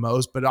better than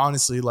most, but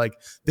honestly, like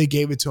they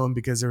gave it to him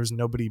because there was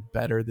nobody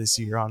better this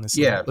year.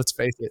 Honestly, let's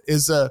face it. It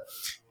was a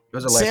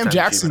Sam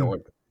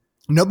Jackson.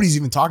 Nobody's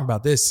even talking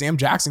about this. Sam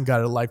Jackson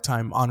got a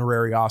lifetime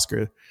honorary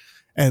Oscar.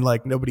 And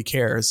like nobody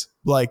cares.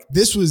 Like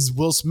this was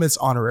Will Smith's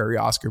honorary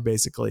Oscar,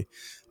 basically.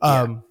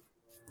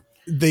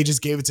 They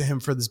just gave it to him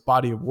for this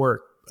body of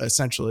work,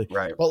 essentially.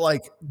 Right. But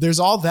like,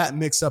 there's all that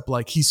mixed up.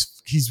 Like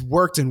he's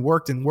worked and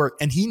worked and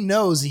worked, and he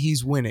knows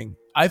he's winning.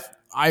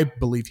 I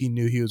believe he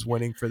knew he was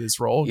winning for this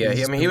role. Yeah,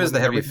 he was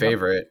the heavy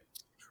favorite.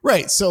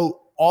 Right.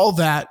 So all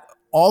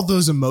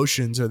those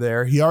emotions are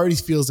there. He already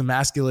feels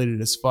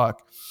emasculated as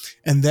fuck.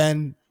 And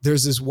then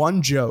there's this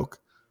one joke.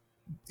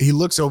 He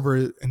looks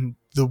over and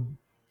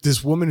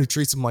this woman who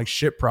treats him like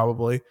shit,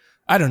 probably.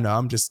 I don't know.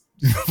 I'm just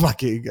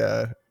fucking.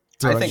 I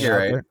think you're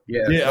right.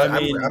 Yeah. I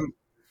mean,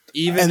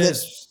 even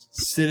as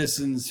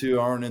citizens who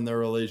aren't in their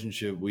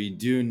relationship, we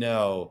do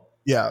know.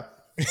 Yeah.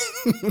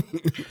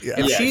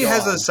 If she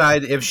has a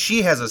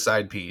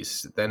side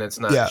piece, then it's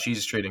not.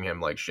 She's treating him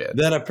like shit.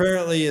 That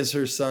apparently is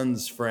her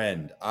son's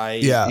friend.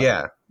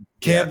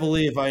 Can't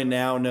believe I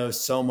now know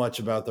so much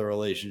about the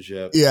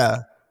relationship. Yeah,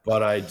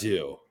 but I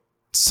do.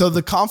 So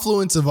the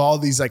confluence of all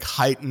these like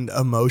heightened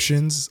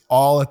emotions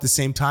all at the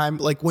same time,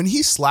 like when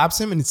he slaps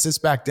him and it sits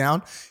back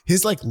down,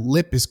 his like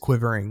lip is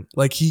quivering.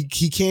 Like he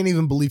can't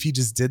even believe he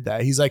just did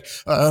that. He's like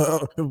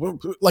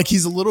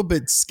he's a little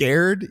bit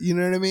scared. You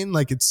know what I mean?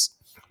 Like it's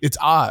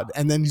odd.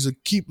 And then he's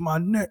like, keep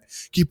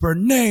her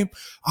name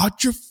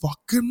out your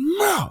fucking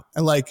mouth.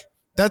 And like,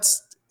 the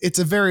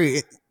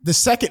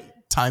second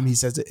time he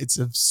says it, it's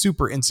a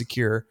super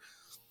insecure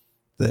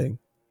thing.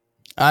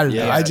 I don't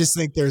know. I just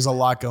think there's a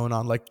lot going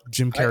on. Like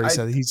Jim Carrey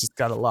said, he's just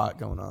got a lot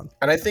going on.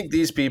 And I think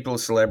these people,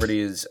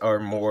 celebrities, are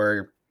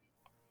more,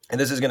 and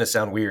this is going to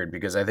sound weird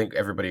because I think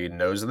everybody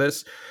knows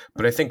this,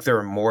 but I think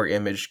they're more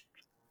image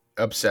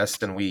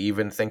obsessed than we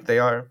even think they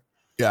are.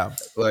 Yeah.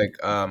 Like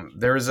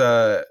there's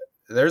a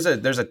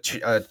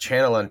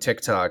channel on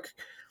TikTok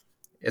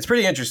It's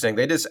pretty interesting.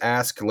 They just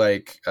ask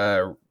like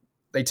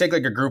they take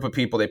like a group of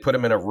people, they put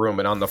them in a room,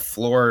 and on the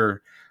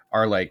floor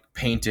are like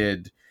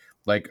painted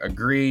like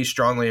agree,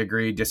 strongly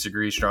agree,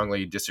 disagree,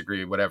 strongly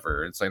disagree,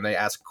 whatever. It's like they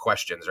ask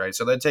questions, right?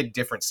 So they take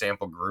different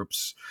sample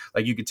groups.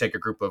 Like you could take a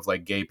group of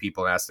like gay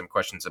people and ask them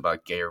questions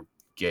about gay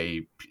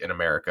in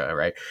America,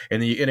 right?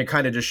 And it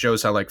kind of just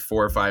shows how like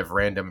 4 or 5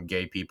 random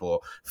gay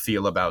people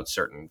feel about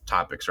certain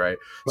topics, right?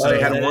 So they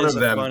had one of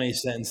them. Funny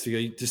sentence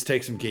to go. Just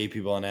take some gay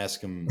people and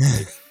ask them.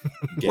 Like,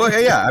 well,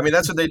 yeah. I mean,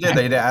 that's what they did.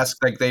 They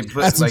asked like they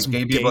put like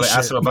gay people. They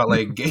asked them about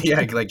like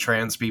like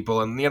trans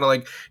people, and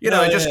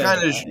it just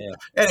kind of.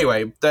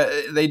 Anyway,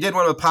 they did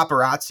one with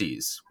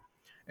paparazzis,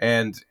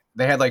 and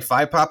they had like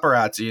 5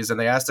 paparazzis, and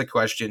they asked the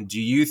question: do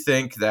you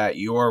think that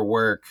your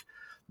work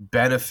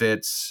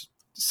benefits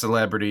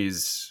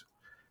celebrities?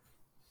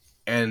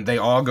 And they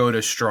all go to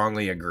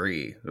strongly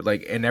agree,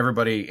 like, and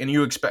everybody, and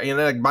you expect,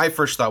 like, my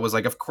first thought was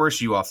like, of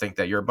course you all think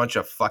that. You're a bunch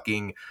of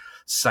fucking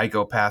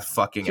psychopath,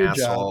 fucking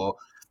asshole.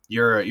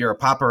 You're a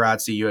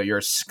paparazzi. You're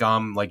a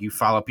scum. Like, you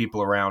follow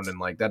people around and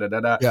like da da da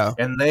da. Yeah.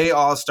 And they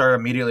all start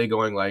immediately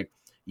going like,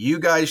 you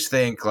guys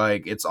think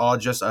like it's all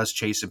just us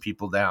chasing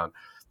people down.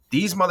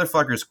 These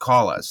motherfuckers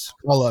call us.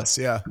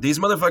 Yeah. These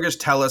motherfuckers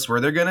tell us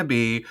where they're gonna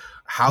be,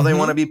 how they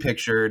want to be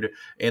pictured,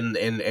 and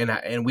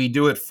we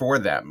do it for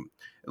them.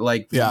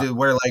 Like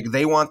where like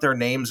they want their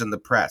names in the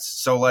press.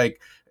 So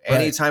like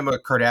anytime a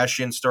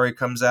Kardashian story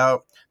comes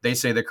out, they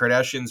say the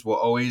Kardashians will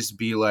always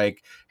be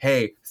like,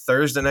 hey,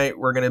 Thursday night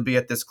we're gonna be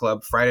at this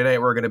club, Friday night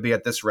we're gonna be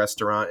at this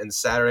restaurant, and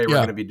Saturday we're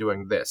gonna be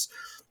doing this.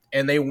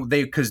 And they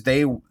because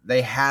they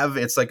have,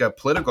 it's like a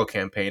political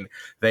campaign.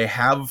 They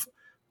have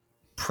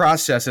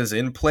processes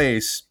in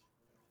place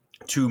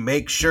to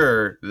make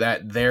sure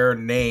that their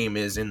name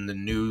is in the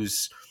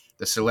news,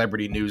 the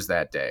celebrity news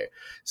that day.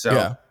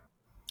 So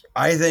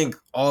I think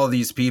all of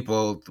these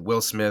people, Will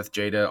Smith,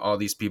 Jada, all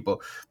these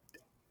people,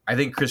 I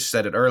think Chris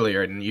said it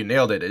earlier and you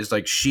nailed it, is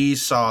like she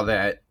saw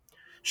that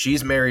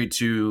she's married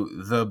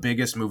to the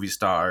biggest movie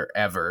star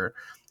ever.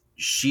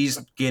 She's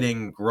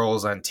getting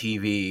roles on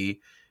TV.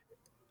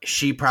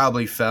 She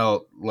probably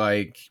felt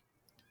like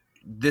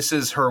this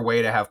is her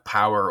way to have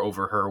power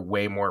over her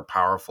way more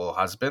powerful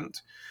husband.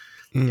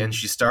 And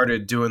she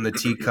started doing the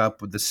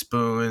teacup with the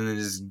spoon and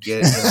just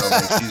getting,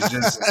 she's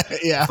just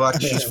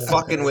she's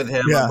fucking with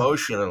him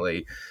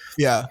emotionally.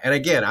 Yeah. And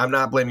again, I'm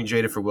not blaming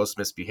Jada for Will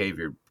Smith's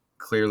behavior.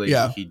 Clearly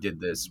he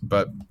did this,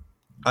 but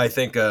I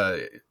think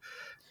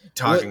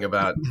talking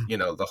about,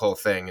 the whole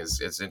thing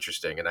is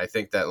interesting. And I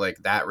think that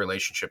like that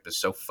relationship is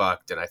so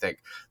fucked. And I think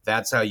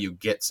that's how you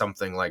get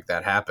something like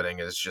that happening,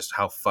 is just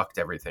how fucked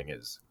everything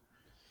is.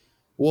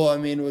 Well, I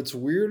mean, what's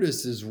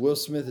weirdest is Will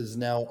Smith is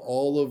now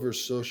all over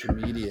social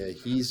media.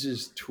 He's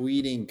just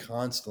tweeting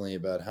constantly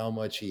about how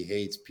much he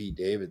hates Pete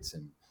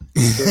Davidson.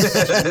 So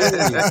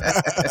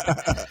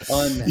it's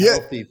really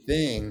unhealthy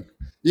thing.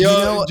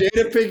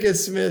 Jada Pinkett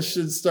Smith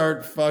should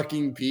start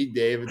fucking Pete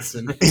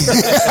Davidson.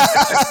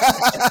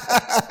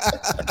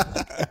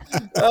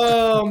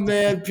 Oh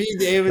man, Pete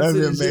Davidson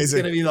is just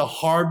going to be the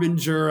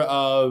harbinger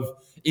of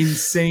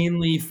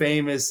insanely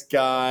famous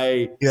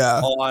guy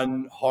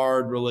on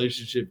Hard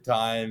Relationship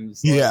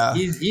Times. Like,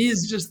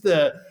 he's just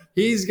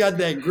he's got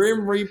that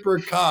Grim Reaper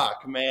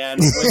cock, man.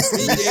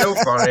 He's so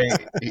funny.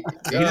 He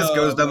just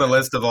goes down the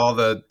list of all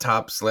the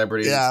top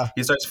celebrities. Yeah.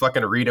 He starts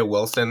fucking Rita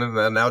Wilson, and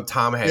then now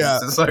Tom Hanks. Yeah.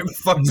 It's like,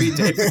 fuck Pete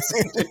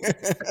Davidson.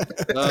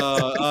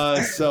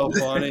 So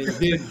funny.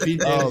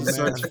 Pete Davidson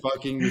starts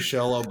fucking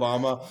Michelle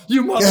Obama.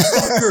 You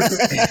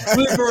motherfucker.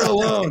 Leave her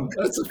alone.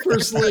 That's the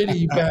first lady,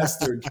 you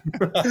bastard.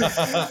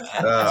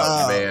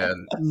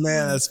 Man.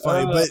 Man, that's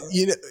funny. But,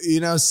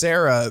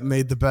 Sarah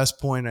made the best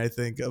point, I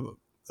think, of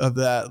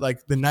that.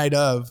 Like the night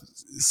of,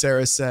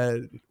 Sarah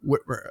said,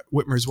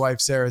 Whitmer's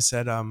wife Sarah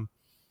said, if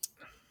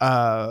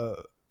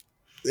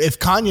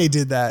Kanye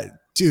did that,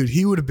 dude,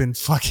 he would have been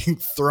fucking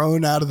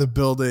thrown out of the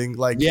building.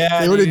 Like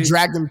they would have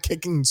dragged him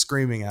kicking and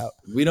screaming out.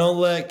 We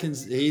don't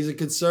he's a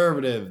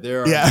conservative.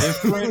 There are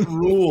different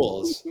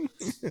rules.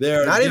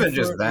 There are not even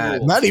just that.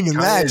 Rules. Not even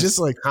that. Just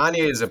like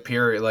Kanye is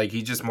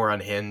he's just more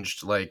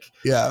unhinged,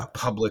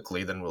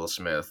 publicly than Will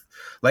Smith.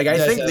 Like, I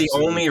think the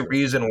only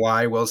reason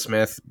why Will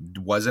Smith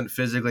wasn't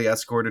physically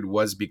escorted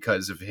was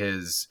because of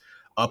his,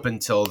 up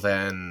until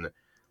then,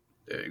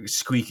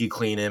 squeaky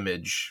clean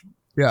image.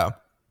 Yeah.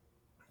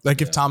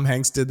 Like, if Tom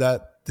Hanks did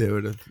that, they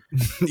would have...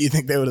 You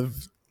think they would have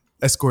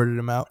escorted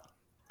him out?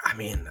 I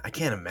mean, I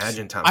can't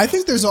imagine Tom Hanks. I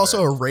think there's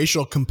also a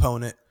racial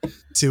component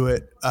to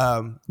it,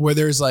 where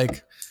there's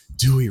like...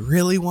 Do we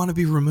really want to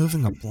be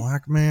removing a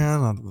black man?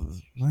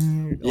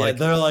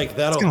 They're like,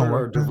 that'll hurt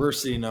our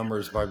diversity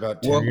numbers by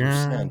about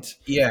 10%.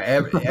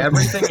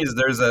 Everything is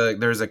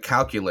there's a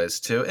calculus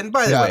to, and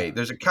by the way,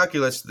 there's a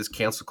calculus to this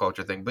cancel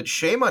culture thing. But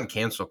shame on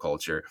cancel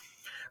culture.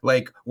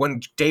 Like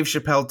when Dave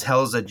Chappelle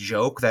tells a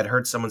joke that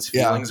hurts someone's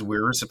feelings,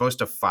 we're supposed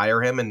to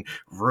fire him and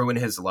ruin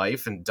his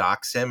life and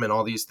dox him and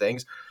all these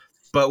things.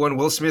 But when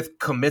Will Smith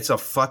commits a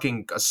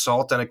fucking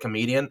assault on a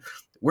comedian,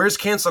 where's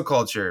cancel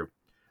culture?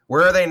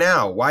 Where are they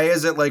now? Why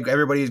isn't like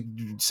everybody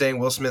saying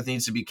Will Smith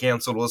needs to be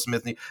canceled?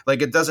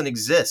 Like it doesn't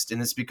exist,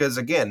 and it's because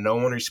again, no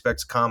one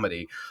respects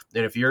comedy.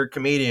 And if you're a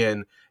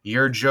comedian,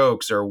 your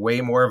jokes are way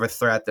more of a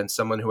threat than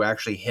someone who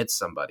actually hits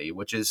somebody,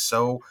 which is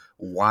so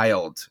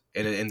wild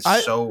and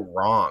so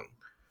wrong.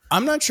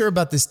 I'm not sure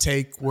about this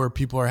take where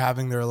people are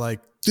having their like,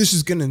 this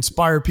is going to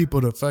inspire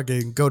people to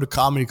fucking go to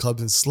comedy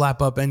clubs and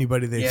slap up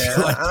anybody they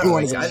feel like they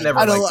want to.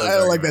 I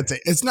don't like that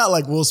take. It's not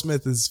like Will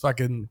Smith is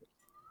fucking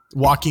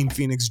Joaquin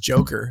Phoenix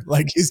Joker.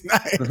 Like he's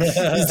not going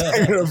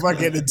to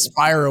fucking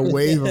inspire a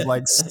wave of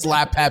like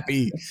slap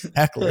happy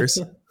hecklers.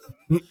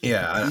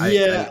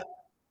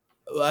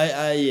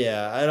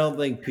 I don't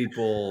think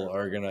people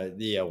are gonna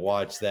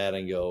watch that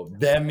and go,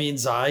 that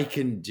means I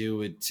can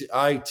do it too.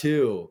 I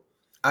too.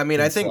 I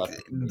mean, I think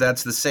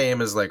that's the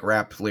same as like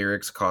rap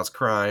lyrics cause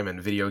crime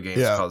and video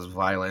games cause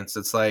violence.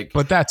 It's like,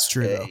 but that's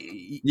true though.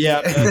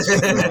 That's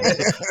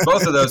true.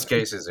 Both of those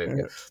cases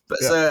are. But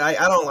so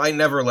I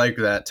never like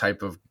that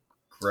type of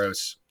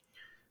gross,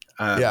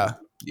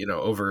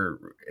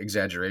 over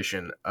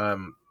exaggeration.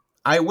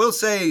 I will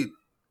say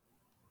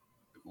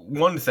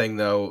one thing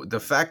though,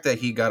 the fact that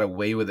he got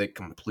away with it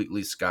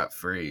completely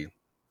scot-free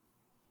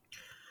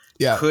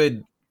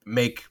could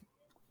make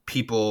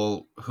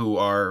people who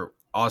are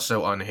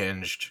also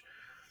unhinged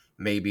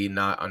maybe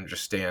not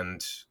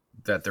understand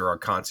that there are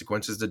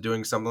consequences to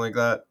doing something like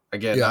that.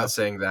 Again, not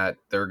saying that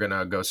they're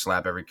gonna go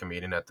slap every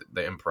comedian at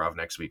the Improv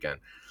next weekend,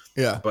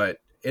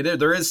 but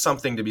there is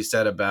something to be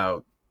said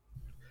about,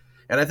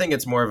 and I think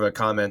it's more of a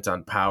comment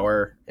on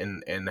power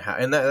and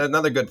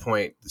another good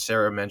point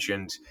Sarah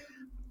mentioned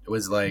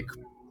was like,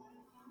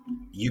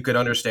 you could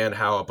understand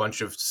how a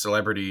bunch of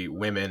celebrity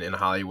women in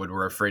Hollywood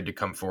were afraid to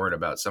come forward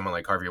about someone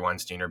like Harvey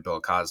Weinstein or Bill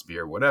Cosby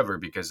or whatever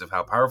because of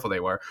how powerful they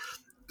were.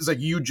 It's like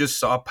you just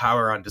saw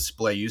power on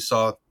display. You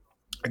saw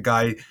a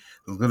guy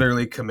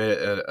literally commit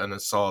an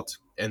assault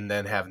and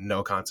then have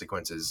no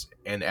consequences,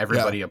 and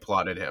everybody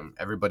applauded him.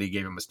 Everybody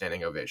gave him a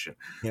standing ovation.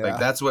 Like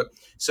that's what.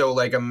 So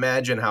like,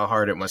 imagine how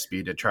hard it must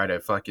be to try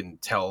to fucking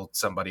tell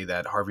somebody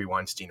that Harvey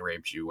Weinstein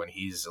raped you when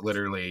he's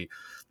literally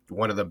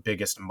one of the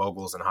biggest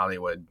moguls in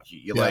Hollywood.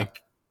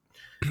 Like,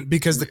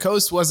 because the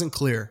coast wasn't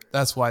clear.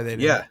 That's why they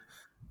didn't.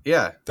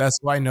 Yeah. That's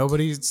why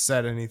nobody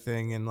said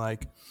anything. And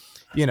like,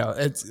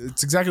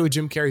 it's exactly what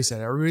Jim Carrey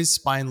said. Everybody's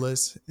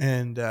spineless.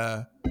 And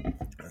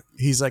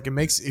he's like,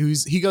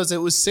 he goes, it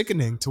was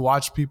sickening to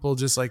watch people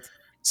just like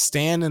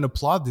stand and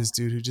applaud this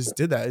dude who just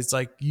did that. It's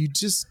like,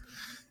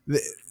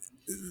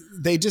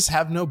 they just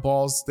have no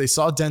balls. They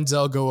saw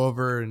Denzel go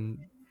over and,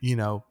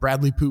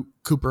 Bradley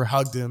Cooper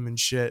hugged him and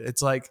shit.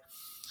 It's like,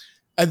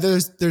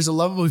 there's a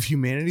level of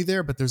humanity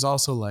there, but there's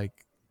also like,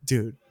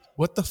 dude,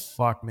 what the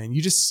fuck, man?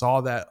 You just saw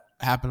that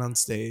happen on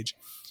stage.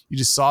 You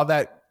just saw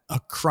that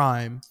a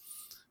crime,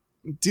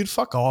 dude.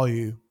 Fuck all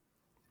you,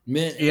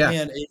 man.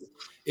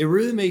 It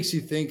really makes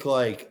you think.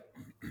 Like,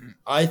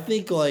 I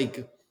think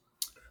like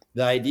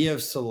the idea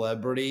of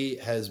celebrity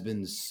has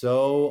been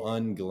so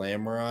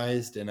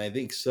unglamorized, and I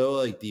think so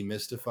like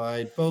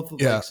demystified, both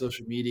with like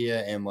social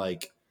media and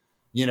like,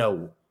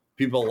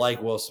 people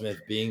like Will Smith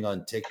being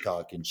on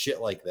TikTok and shit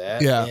like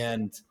that. Yeah.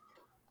 And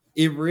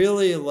it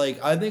really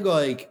like, I think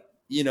like,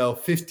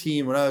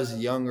 15, when I was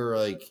younger,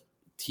 like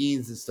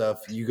teens and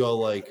stuff, you go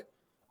like,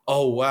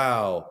 oh,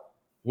 wow,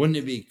 wouldn't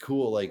it be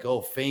cool? Like,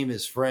 oh,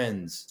 famous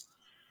friends.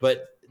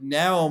 But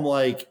now I'm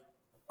like,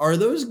 are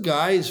those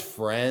guys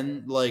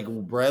friends? Like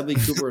Bradley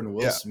Cooper and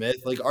Will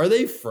Smith? Like, are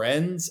they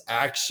friends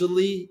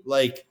actually?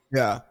 Like,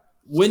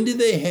 when did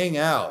they hang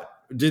out?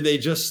 Did they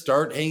just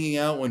start hanging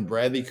out when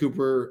Bradley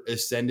Cooper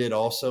ascended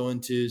also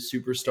into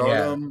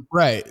superstardom? Yeah,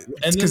 right.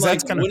 And because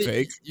that's kind of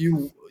fake.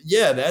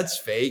 That's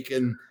fake.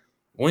 And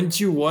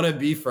wouldn't you want to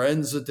be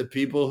friends with the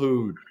people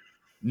who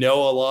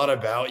know a lot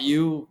about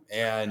you?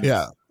 And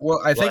well,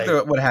 I think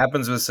that what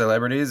happens with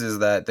celebrities is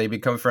that they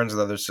become friends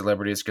with other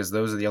celebrities because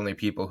those are the only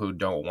people who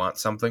don't want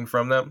something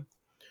from them.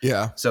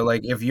 Yeah. So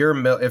like, if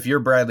you're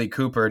Bradley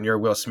Cooper and you're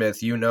Will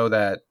Smith, you know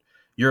that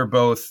you're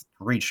both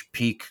reached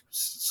peak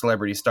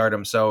celebrity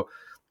stardom. So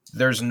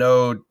there's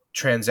no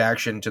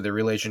transaction to the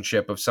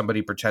relationship of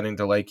somebody pretending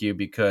to like you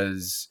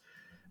because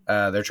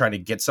they're trying to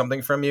get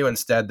something from you.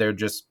 Instead, they're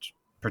just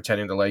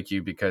pretending to like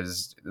you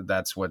because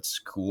that's what's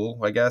cool,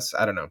 I guess.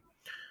 I don't know.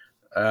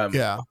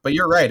 But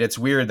you're right. It's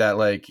weird that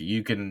like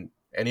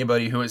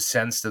anybody who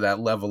ascends to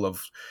that level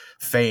of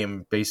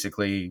fame,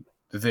 basically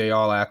they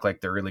all act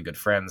like they're really good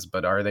friends,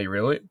 but are they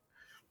really?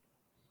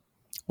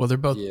 Well, they're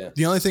both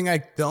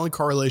the only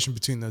correlation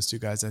between those two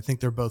guys, I think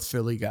they're both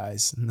Philly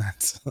guys. And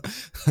that's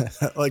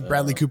like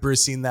Bradley Cooper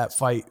has seen that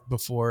fight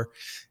before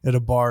at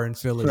a bar in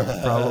Philly,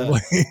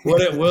 probably.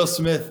 What if Will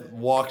Smith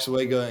walks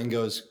away and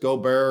goes, "Go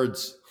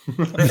Birds."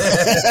 Well,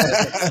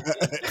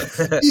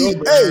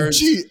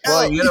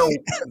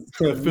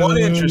 one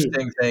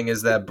interesting thing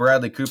is that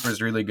Bradley Cooper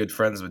is really good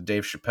friends with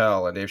Dave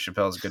Chappelle, and Dave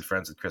Chappelle is good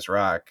friends with Chris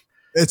Rock.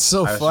 It's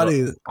so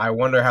funny. I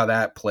wonder how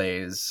that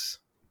plays.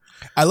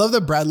 I love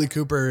that Bradley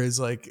Cooper is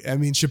like, I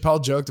mean,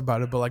 Chappelle joked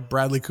about it, but like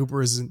Bradley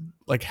Cooper is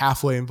like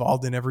halfway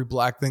involved in every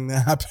black thing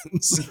that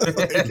happens.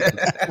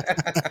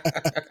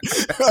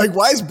 Like,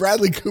 why is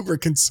Bradley Cooper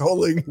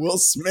consoling Will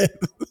Smith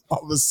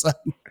all of a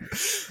sudden?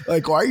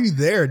 Like, why are you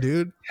there,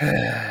 dude?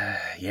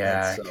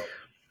 Yeah.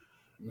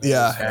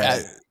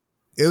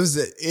 It was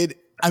it.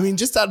 I mean,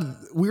 just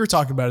we were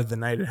talking about it the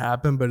night it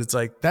happened, but it's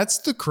like, that's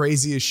the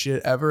craziest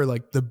shit ever.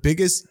 Like, the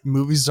biggest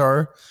movie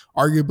star,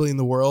 arguably in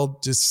the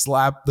world, just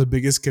slapped the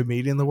biggest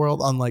comedian in the world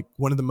on like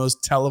one of the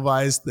most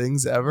televised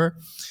things ever.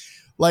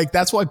 Like,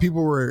 that's why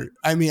people were.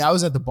 I mean, I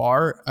was at the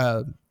bar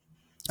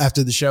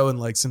after the show, and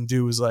like some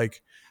dude was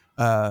like,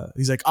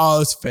 he's like,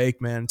 "Oh, it's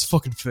fake, man. It's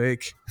fucking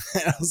fake."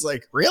 And I was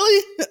like,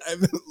 "Really?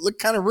 It looked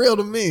kind of real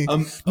to me."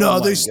 No,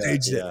 they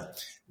staged it.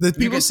 The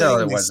people you could tell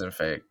it wasn't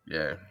fake.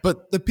 Yeah.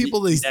 But the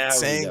people they now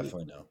saying, we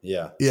definitely know.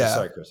 Yeah. Yeah.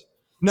 Sorry, Chris.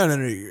 No.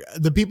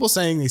 The people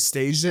saying they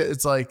staged it,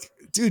 it's like,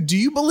 dude, do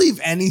you believe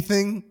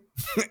anything?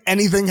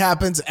 Anything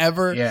happens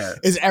ever? Yeah.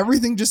 Is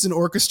everything just an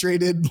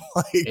orchestrated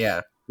like?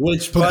 Yeah.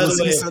 Which, by the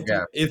way,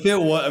 if it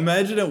was,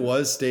 imagine it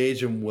was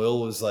staged and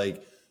Will was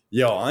like,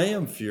 "Yo, I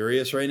am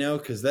furious right now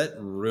because that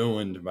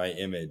ruined my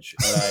image,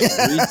 and I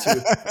agreed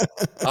to.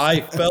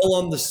 I fell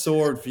on the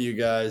sword for you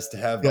guys to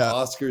have the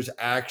Oscars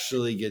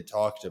actually get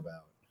talked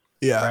about."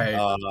 Yeah.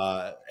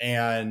 Right.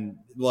 And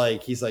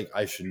like, he's like,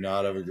 I should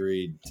not have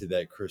agreed to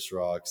that Chris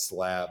Rock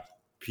slap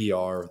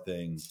PR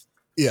thing.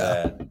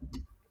 Yeah.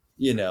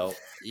 That,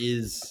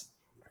 is,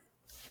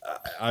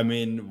 I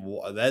mean,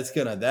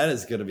 that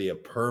is going to be a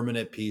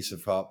permanent piece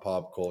of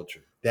pop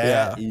culture.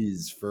 That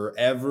is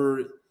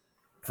forever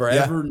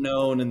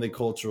known in the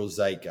cultural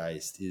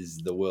zeitgeist is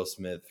the Will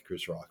Smith,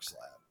 Chris Rock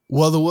slap.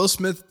 Well, the Will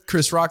Smith,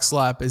 Chris Rock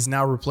slap is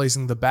now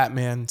replacing the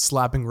Batman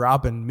slapping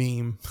Robin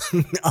meme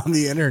on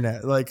the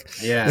internet. Like,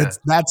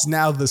 that's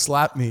now the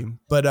slap meme.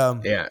 But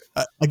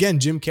again,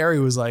 Jim Carrey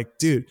was like,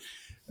 dude,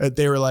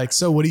 they were like,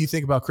 so what do you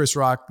think about Chris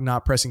Rock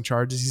not pressing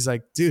charges? He's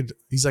like, dude,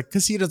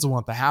 because he doesn't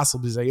want the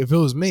hassle. He's like, if it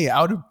was me, I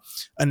would have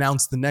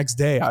announced the next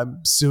day I'm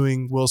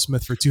suing Will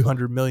Smith for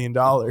 $200 million.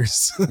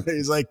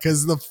 He's like,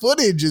 because the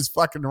footage is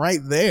fucking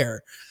right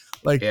there.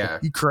 Like,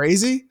 you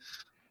crazy?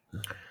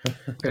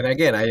 And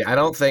again, I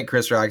don't think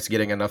Chris Rock's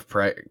getting enough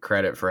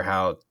credit for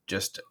how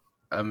just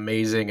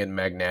amazing and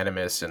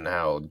magnanimous and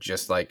how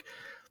just like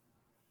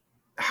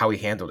how he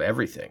handled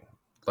everything.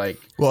 Like,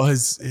 well,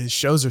 his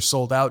shows are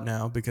sold out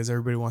now because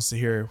everybody wants to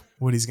hear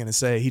what he's going to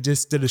say. He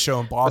just did a show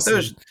in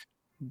Boston.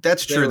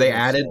 That's true. They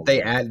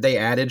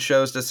added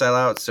shows to sell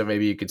out, so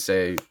maybe you could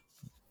say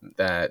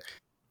that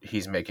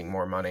he's making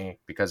more money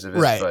because of it.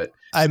 Right. But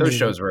those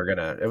shows were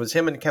it was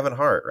him and Kevin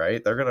Hart,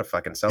 right? They're gonna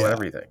fucking sell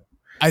everything.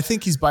 I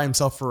think he's by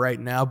himself for right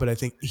now, but I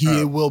think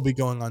he will be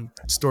going on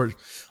tour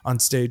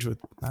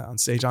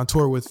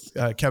with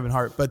Kevin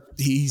Hart. But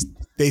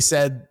they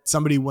said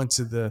some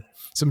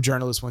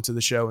journalist went to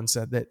the show and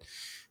said that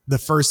the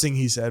first thing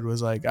he said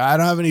was like, I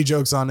don't have any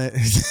jokes on it.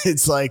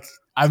 It's like,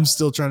 I'm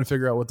still trying to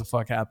figure out what the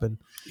fuck happened.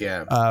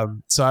 Yeah.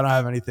 So I don't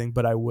have anything,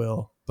 but I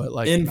will. But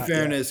like, in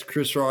fairness,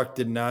 Chris Rock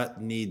did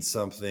not need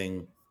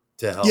something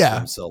to help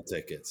him sell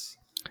tickets.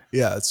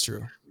 Yeah, that's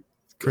true.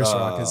 Chris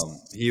Rock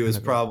he was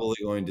probably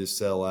going to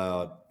sell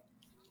out,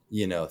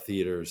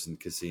 theaters and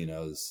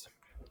casinos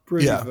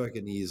pretty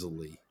fucking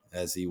easily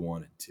as he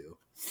wanted to.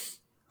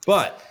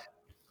 But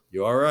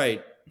you are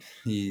right.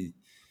 He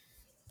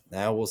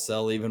now will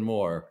sell even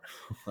more,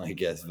 I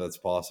guess, if that's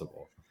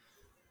possible.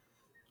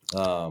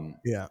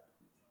 Yeah.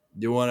 Do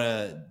you want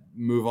to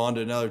move on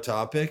to another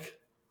topic?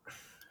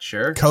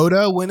 Sure.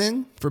 Coda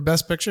winning for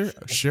Best Picture?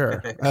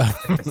 Sure. I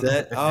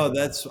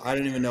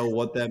didn't even know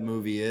what that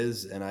movie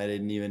is, and I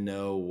didn't even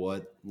know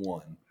what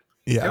won.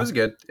 Yeah. It was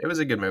good. It was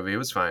a good movie. It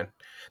was fine.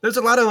 There's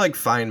a lot of like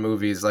fine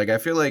movies. Like I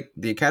feel like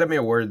the Academy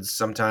Awards,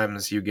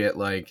 sometimes you get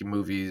like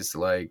movies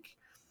like,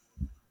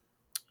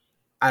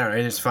 I don't know.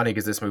 And it's funny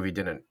because this movie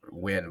didn't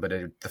win, but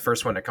the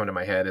first one that come to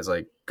my head is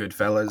like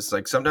Goodfellas.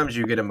 Like sometimes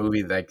you get a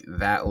movie like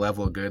that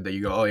level good that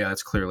you go, oh yeah,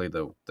 that's clearly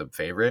the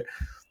favorite.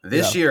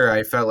 This year,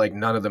 I felt like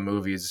none of the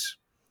movies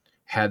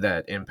had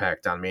that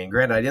impact on me. And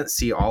granted, I didn't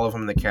see all of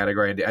them in the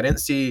category. I didn't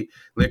see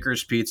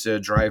Licorice Pizza,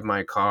 Drive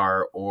My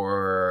Car,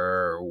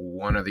 or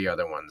one of the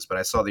other ones, but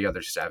I saw the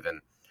other 7.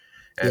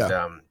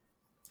 And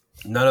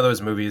none of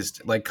those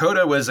movies, like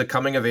Coda was a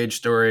coming of age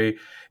story.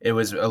 It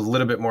was a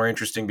little bit more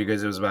interesting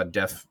because it was about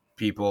deaf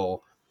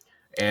people.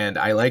 And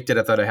I liked it.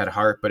 I thought it had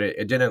heart, but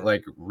it didn't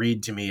like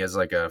read to me as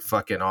like a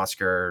fucking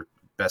Oscar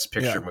Best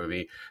Picture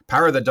movie.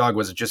 Power of the Dog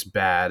was just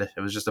bad.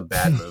 It was just a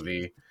bad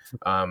movie.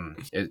 And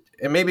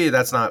maybe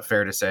that's not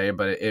fair to say,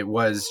 but it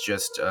was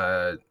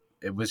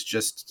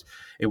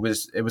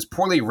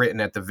poorly written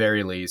at the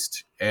very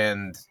least,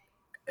 and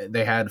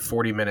they had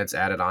 40 minutes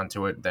added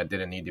onto it that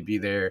didn't need to be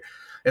there.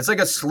 It's like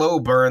a slow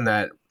burn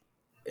that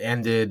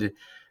ended.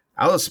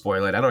 I'll just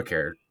spoil it. I don't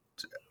care.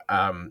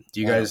 Do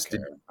you guys?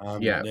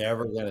 I'm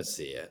never gonna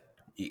see it.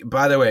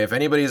 By the way, if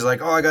anybody's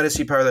like, "Oh, I got to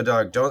see Power of the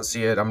Dog," don't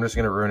see it. I'm just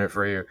going to ruin it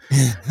for you.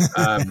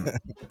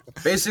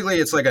 Basically,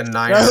 it's like a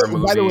 9-hour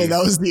movie. By the way,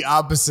 that was the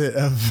opposite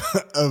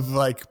of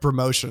like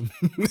promotion.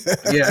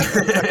 Yeah.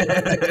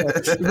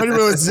 If anybody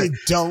would say,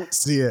 "Don't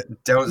see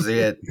it," don't see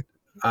it.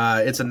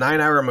 It's a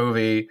 9-hour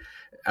movie.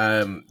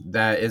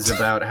 that is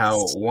about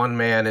how one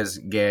man is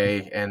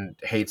gay and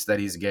hates that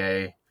he's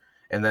gay,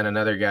 and then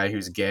another guy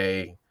who's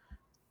gay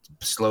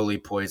slowly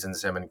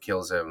poisons him and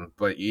kills him,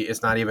 but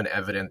it's not even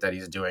evident that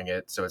he's doing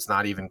it, so it's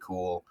not even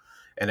cool.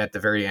 And at the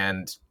very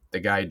end, the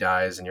guy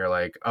dies, and you're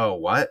like, oh,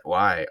 what?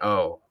 Why?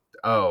 Oh,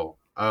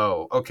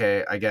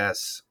 okay, I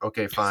guess.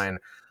 Okay, fine.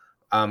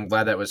 I'm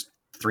glad that was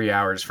 3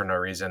 hours for no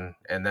reason.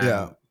 And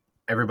then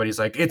everybody's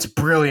like, it's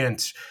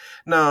brilliant.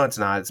 No, it's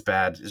not. It's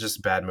bad. It's just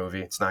a bad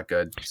movie. It's not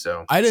good.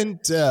 So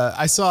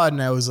I saw it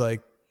and I was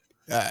like,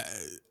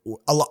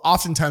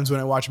 oftentimes when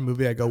I watch a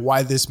movie, I go,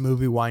 why this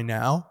movie? Why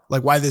now?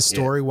 Like, why this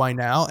story? Why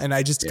now? And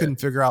I just couldn't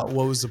figure out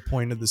what was the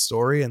point of the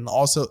story. And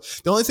also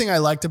the only thing I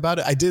liked about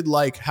it, I did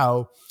like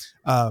how,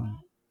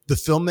 the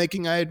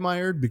filmmaking I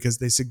admired because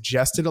they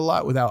suggested a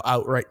lot without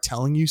outright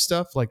telling you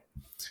stuff. Like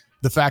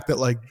the fact that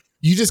like,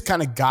 you just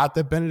kind of got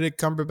that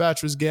Benedict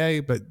Cumberbatch was gay,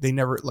 but they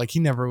never, like, he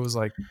never was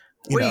like,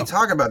 what are you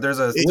talking about? All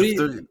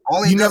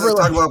he does is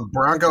talk about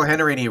Bronco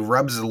Henry, and he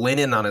rubs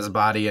linen on his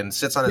body and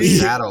sits on his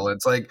saddle.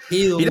 It's like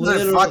he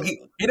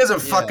doesn't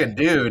fuck a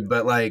dude,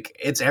 but like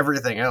it's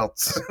everything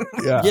else.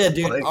 Yeah,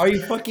 dude. Like, are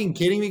you fucking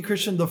kidding me,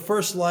 Christian? The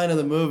first line of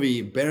the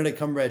movie, Benedict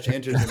Cumberbatch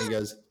enters and he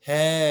goes,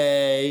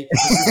 "Hey,"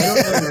 I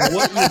don't know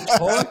what you're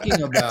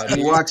talking about.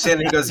 He walks in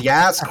and he goes,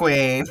 "Yes,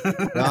 queen."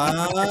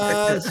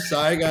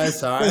 Sorry guys,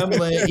 sorry I'm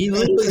late. He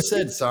literally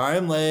said, "Sorry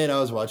I'm late. I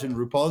was watching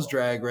RuPaul's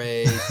Drag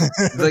Race."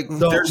 Like,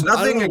 so, there's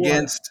nothing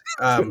against.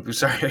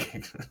 Sorry,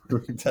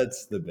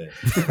 that's the bit.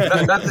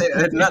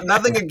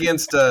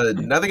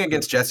 Nothing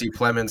against Jesse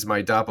Plemons,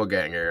 my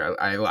doppelganger.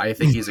 I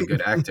think he's a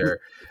good actor.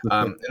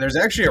 And there's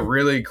actually a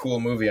really cool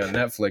movie on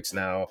Netflix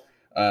now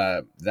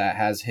that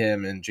has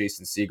him and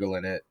Jason Segel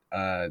in it.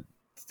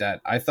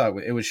 That I thought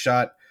it was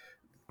shot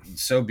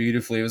so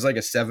beautifully. It was like a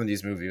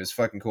 70s movie. It was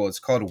fucking cool. It's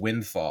called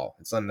Windfall.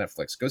 It's on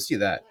Netflix. Go see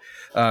that.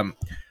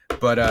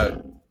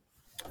 But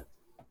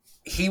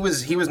he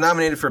was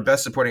nominated for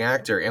Best Supporting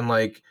Actor, and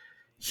like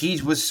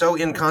he was so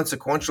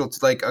inconsequential. To,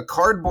 like, a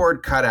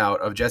cardboard cutout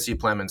of Jesse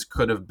Plemons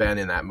could have been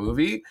in that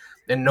movie,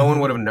 and no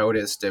one would have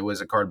noticed it was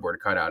a cardboard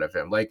cutout of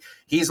him. Like,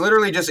 he's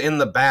literally just in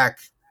the back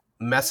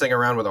messing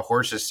around with a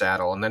horse's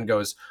saddle, and then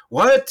goes,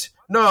 "What?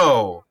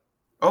 No.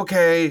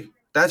 Okay,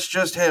 that's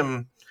just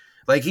him."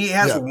 Like, he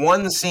has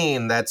one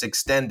scene that's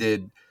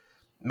extended,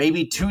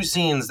 maybe two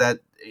scenes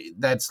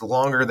that's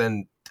longer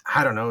than,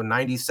 I don't know,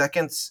 90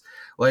 seconds.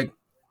 Like,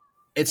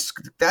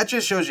 that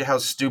just shows you how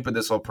stupid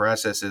this whole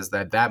process is,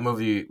 that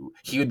movie,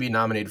 he would be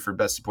nominated for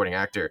Best Supporting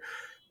Actor.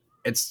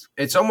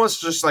 It's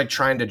almost just like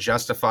trying to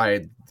justify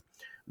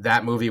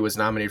that movie was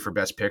nominated for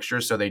Best Picture,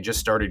 so they just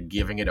started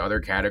giving it other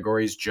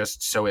categories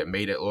just so it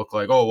made it look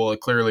like, oh, well, it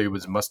clearly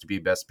must be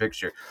Best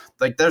Picture.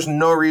 Like, there's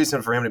no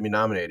reason for him to be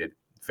nominated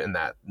in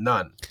that.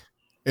 None.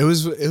 It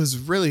was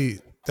really,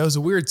 that was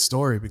a weird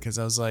story because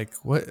I was like,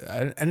 what?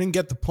 I didn't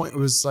get the point. It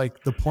was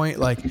like the point,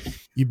 like,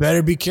 you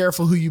better be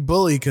careful who you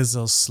bully because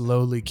they'll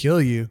slowly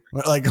kill you.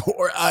 Like,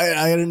 or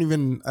I didn't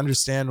even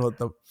understand what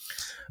the point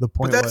was.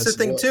 But that's the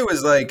thing too,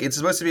 is like, it's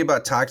supposed to be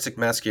about toxic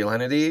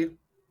masculinity.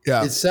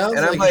 Yeah. It sounds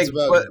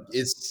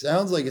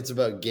like it's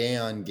about gay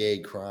on gay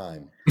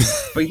crime.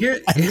 But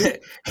here's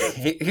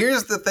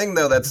the thing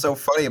though that's so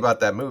funny about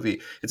that movie.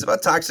 It's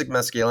about toxic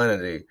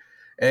masculinity.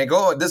 And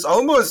this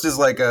almost is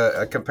like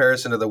a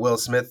comparison to the Will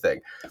Smith thing.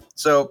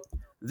 So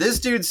this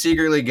dude's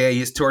secretly gay.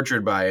 He's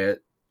tortured by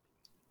it.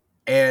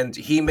 And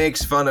he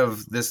makes fun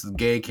of this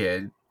gay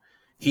kid.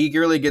 He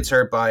really gets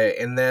hurt by it.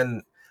 And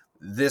then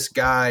this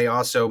guy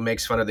also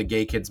makes fun of the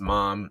gay kid's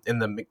mom.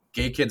 And the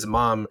gay kid's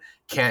mom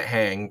can't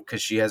hang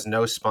because she has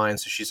no spine.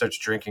 So she starts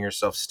drinking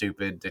herself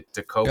stupid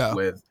to cope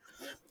with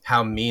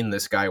how mean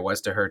this guy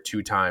was to her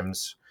 2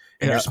 times.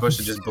 And you're supposed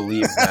to just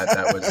believe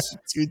that was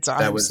 2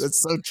 times. That's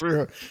so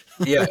true.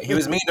 Yeah, he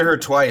was mean to her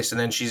twice, and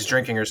then she's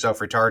drinking herself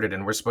retarded,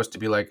 and we're supposed to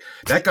be like,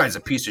 that guy's a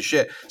piece of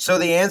shit. So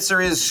the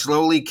answer is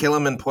slowly kill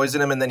him and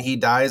poison him, and then he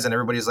dies, and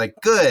everybody's like,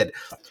 good.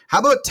 How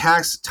about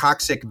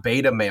toxic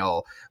beta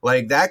male?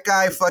 Like, that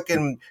guy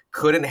fucking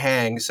couldn't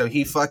hang, so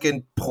he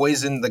fucking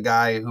poisoned the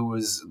guy who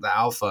was the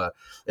alpha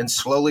and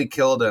slowly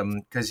killed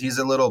him because he's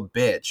a little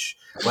bitch.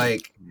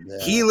 Like,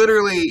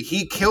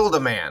 he killed a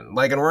man.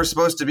 Like, and we're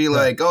supposed to be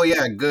like, oh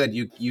yeah, good.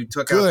 You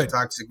took out the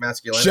toxic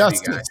masculinity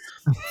guy.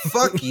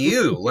 Fuck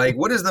you. Like,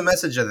 what is the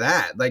message of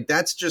that? Like,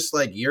 that's just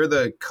like, you're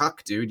the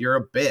cuck, dude. You're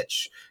a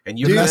bitch. And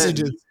you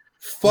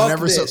fuck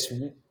this.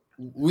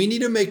 We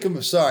need to make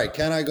him. Sorry,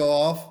 can I go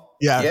off?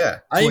 Yeah.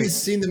 I haven't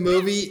seen the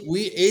movie.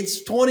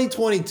 It's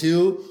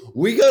 2022.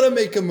 We got to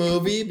make a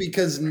movie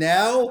because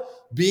now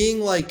being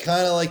like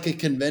kind of like a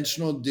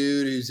conventional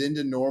dude who's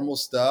into normal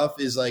stuff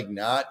is like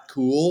not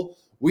cool.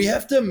 We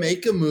have to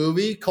make a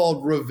movie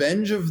called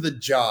Revenge of the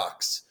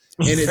Jocks.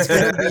 And it's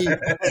going to be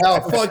how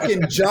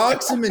fucking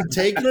jocks have been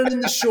taking it in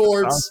the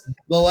shorts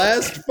the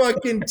last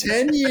fucking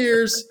 10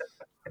 years,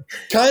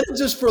 kind of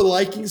just for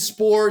liking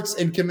sports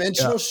and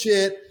conventional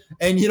shit.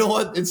 And you know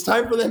what? It's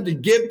time for them to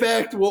get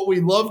back to what we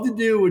love to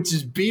do, which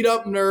is beat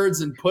up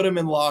nerds and put them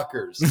in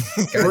lockers.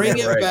 Bring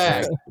it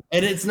back. Man.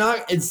 And it's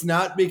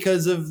not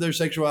because of their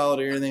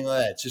sexuality or anything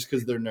like that. It's just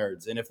because they're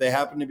nerds. And if they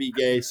happen to be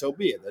gay, so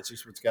be it. That's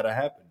just what's got to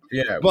happen.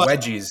 Yeah, but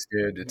wedgies,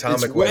 dude.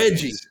 Atomic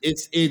wedgies.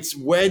 It's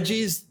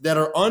wedgies that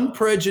are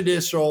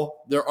unprejudicial.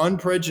 They're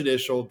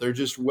unprejudicial. They're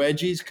just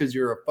wedgies because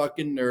you're a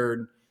fucking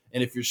nerd.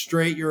 And if you're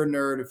straight, you're a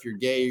nerd. If you're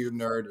gay, you're a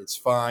nerd. It's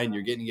fine.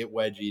 You're getting to get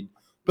wedgied.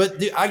 But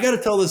dude, I got to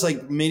tell this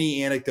like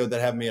mini anecdote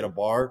that happened to me at a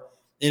bar,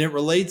 and it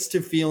relates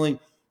to feeling,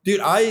 dude,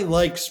 I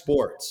like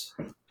sports.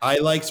 I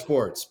like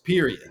sports,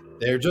 period.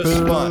 They're just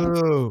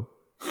fun.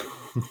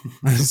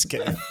 I'm just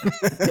kidding.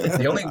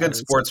 The only good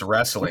sport's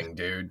wrestling,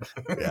 dude.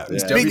 Yeah.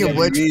 Speaking of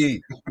which,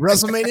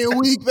 WrestleMania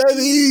week,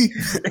 baby.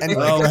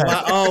 Anyway,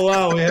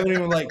 wow. We haven't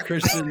even let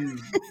Christian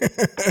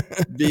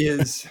be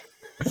his...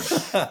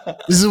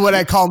 This is what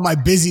I call my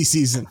busy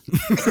season.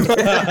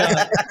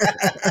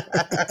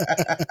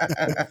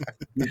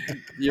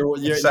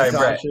 Sorry,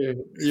 Brett.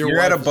 You're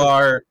at a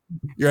bar.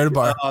 You're at a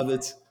bar.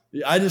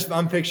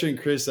 I'm picturing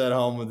Chris at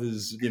home with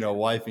his,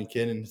 wife and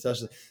kid and such.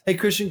 Hey,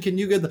 Christian, can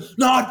you get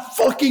not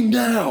fucking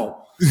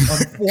now?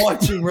 I'm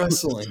watching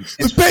wrestling.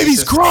 The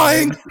baby's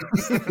crying.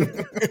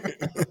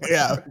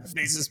 Yeah,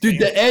 dude.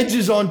 The Edge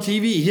is on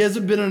TV. He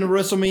hasn't been in a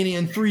WrestleMania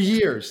in 3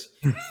 years.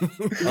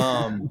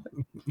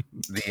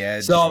 The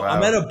Edge. So wow.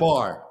 I'm at a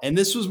bar, and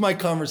this was my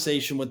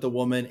conversation with the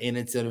woman, and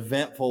it's an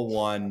eventful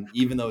one,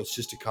 even though it's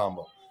just a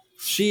combo.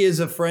 She is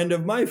a friend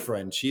of my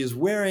friend. She is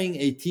wearing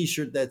a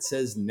T-shirt that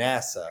says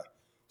NASA.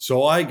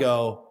 So I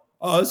go,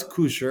 "Oh, it's a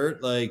cool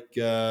shirt. Like,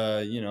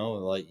 like you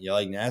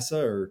like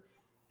NASA?"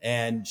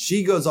 And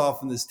she goes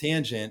off on this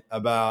tangent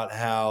about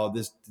how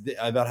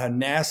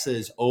NASA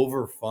is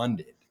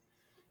overfunded,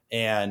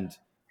 and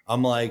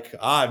I'm like,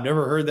 I've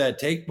never heard that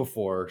take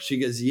before. She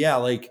goes, yeah,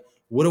 like.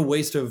 What a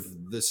waste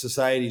of the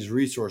society's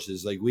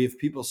resources. Like we have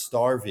people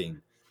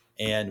starving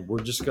and we're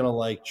just going to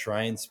like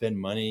try and spend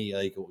money,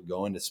 like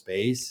go into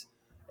space.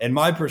 And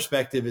my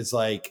perspective is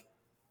like,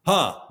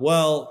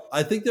 well,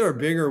 I think there are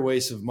bigger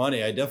wastes of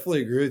money. I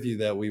definitely agree with you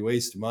that we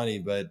waste money,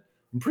 but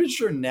I'm pretty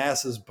sure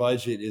NASA's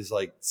budget is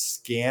like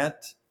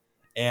scant.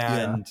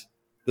 And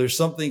there's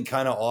something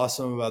kind of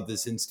awesome about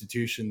this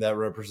institution that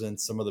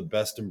represents some of the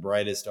best and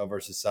brightest of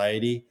our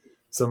society.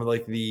 Some of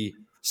like the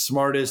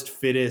smartest,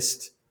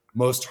 fittest,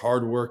 most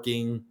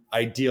hardworking,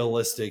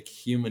 idealistic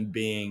human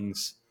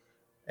beings.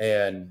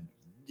 And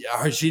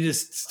she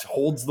just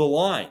holds the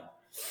line.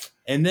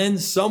 And then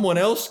someone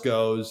else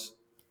goes,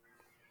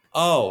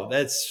 oh,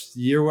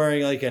 you're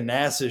wearing like a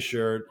NASA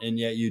shirt and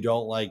yet you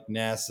don't like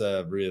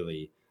NASA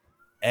really.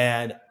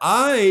 And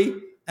I,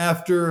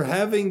 after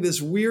having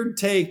this weird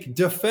take,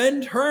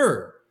 defend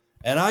her.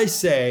 And I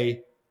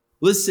say,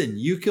 listen,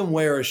 you can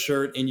wear a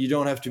shirt and you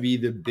don't have to be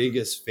the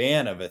biggest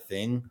fan of a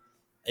thing.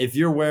 If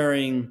you're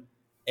wearing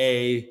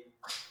a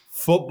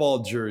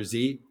football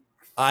jersey,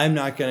 I'm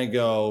not going to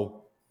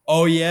go,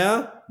 oh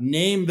yeah,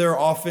 name their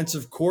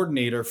offensive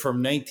coordinator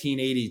from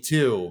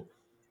 1982,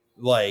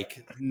 like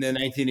the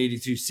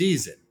 1982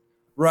 season,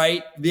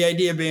 right? The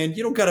idea being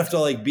you don't gotta have to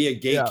like be a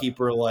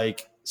gatekeeper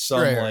like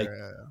some right.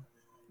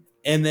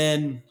 And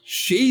then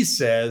she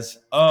says,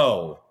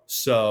 oh,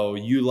 so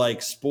you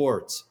like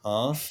sports,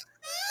 huh?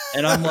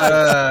 And I'm like,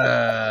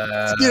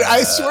 dude,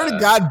 I swear to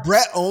God,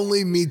 Brett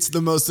only meets the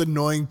most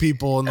annoying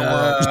people in the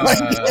world.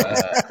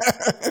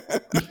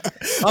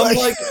 I'm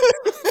like,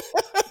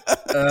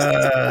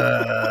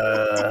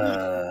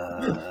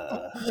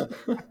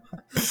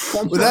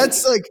 well,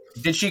 that's like,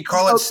 did she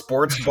call it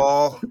sports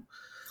ball?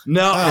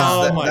 No,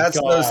 God.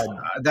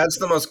 That's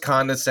the most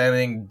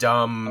condescending,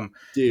 dumb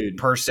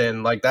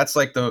person. Like that's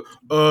like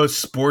the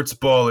sports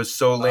ball is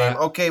so lame.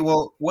 Okay,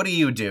 well, what do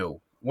you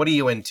do? What are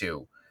you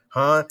into?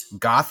 Huh?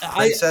 Goth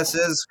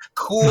princesses?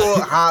 Cool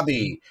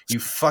hobby, you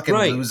fucking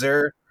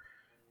loser.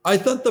 I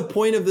thought the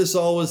point of this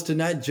all was to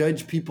not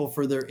judge people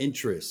for their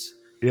interests.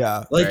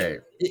 Yeah.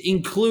 Like,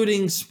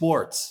 including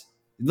sports.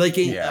 Like,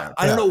 I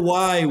don't know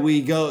why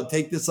we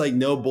take this, like,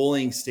 no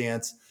bullying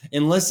stance,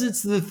 unless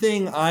it's the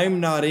thing I'm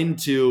not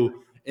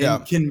into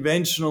and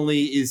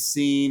conventionally is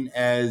seen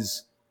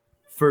as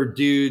for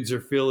dudes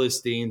or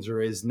Philistines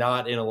or is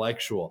not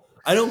intellectual.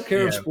 I don't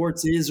care if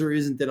sports is or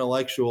isn't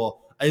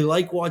intellectual. I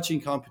like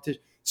watching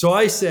competition. So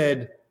I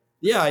said,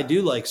 yeah, I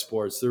do like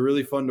sports. They're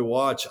really fun to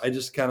watch. I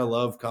just kind of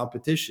love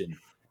competition.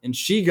 And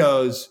she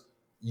goes,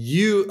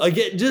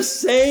 again, just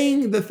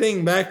saying the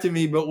thing back to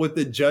me, but with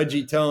the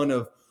judgy tone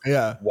of,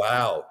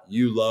 wow,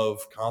 you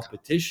love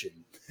competition.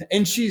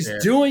 And she's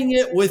doing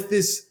it with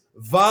this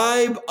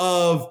vibe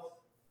of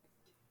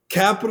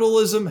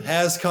capitalism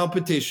has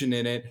competition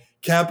in it.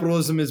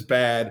 Capitalism is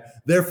bad.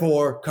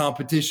 Therefore,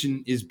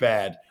 competition is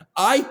bad.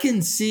 I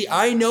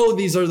know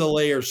these are the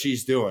layers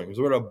she's doing. Because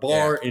we're at a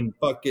bar in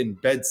fucking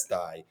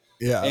Bed-Stuy.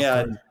 Yeah.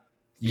 And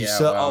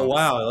oh,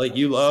 wow. Like,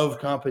 you love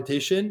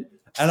competition?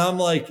 And I'm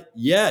like,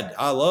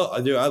 I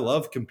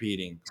love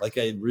competing. Like,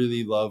 I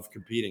really love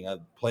competing.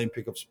 Playing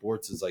pickup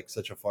sports is like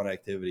such a fun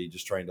activity.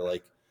 Just trying to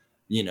like,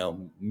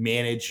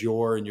 manage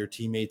your and your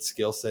teammates'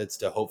 skill sets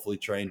to hopefully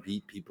try and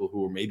beat people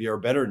who maybe are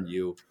better than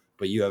you,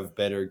 but you have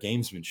better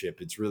gamesmanship.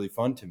 It's really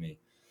fun to me.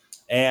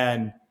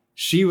 And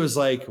she was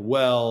like,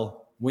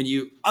 well,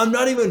 I'm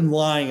not even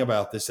lying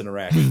about this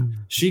interaction.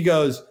 She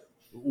goes,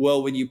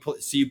 well, when you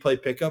play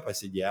pickup? I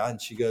said, yeah.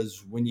 And she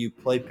goes, when you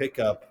play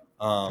pickup,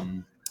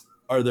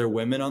 are there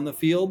women on the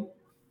field?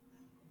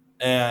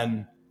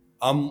 And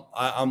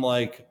I'm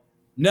like,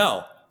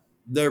 no,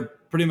 they're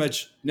pretty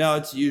much, no,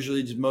 it's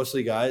usually just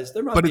mostly guys.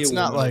 There might but be it's a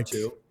not woman like, or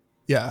two.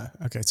 Yeah.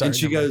 Okay. Sorry. And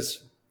she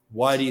goes,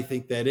 why do you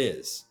think that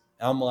is?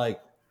 And I'm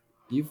like,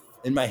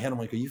 in my head, I'm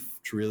like, are you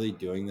really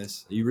doing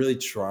this? Are you really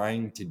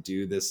trying to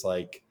do this?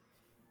 Like,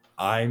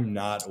 I'm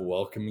not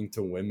welcoming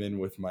to women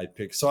with my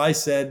pick. So I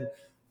said,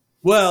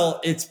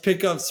 well, it's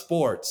pickup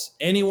sports.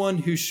 Anyone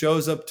who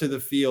shows up to the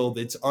field,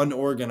 it's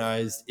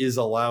unorganized, is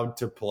allowed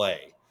to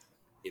play,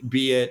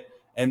 be it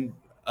a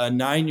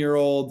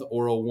 9-year-old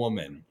or a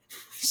woman.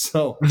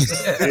 So which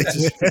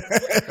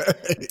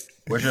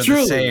are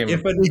truly, the same.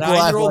 if a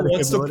 9-year-old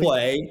wants to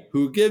play,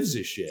 who gives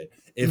a shit?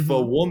 If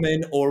a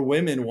woman or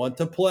women want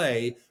to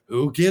play,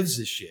 who gives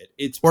a shit?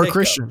 It's or pickup.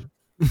 Christian.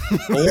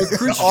 Or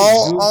Christian.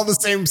 all the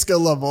same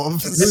skill level.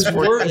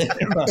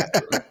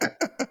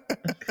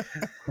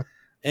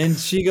 And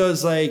she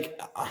goes like,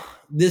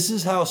 this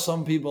is how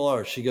some people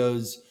are. She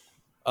goes,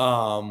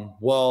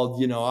 well,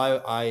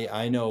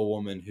 I know a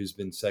woman who's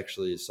been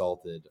sexually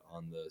assaulted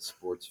on the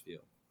sports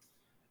field.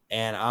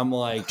 And I'm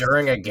like,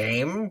 during a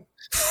game?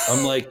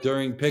 I'm like,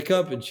 during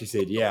pickup? And she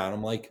said, yeah. And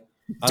I'm like,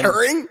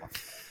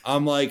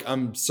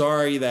 I'm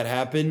sorry that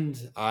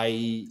happened.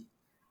 I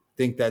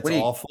think that's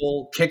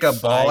awful. Kick a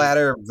ball at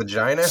her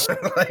vagina?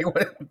 Like,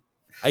 what?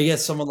 I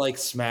guess someone like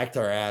smacked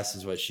our ass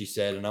is what she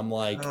said. And I'm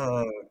like,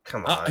 oh,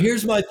 come on.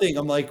 Here's my thing.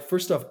 I'm like,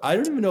 first off, I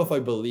don't even know if I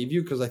believe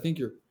you because I think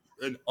you're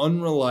an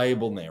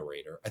unreliable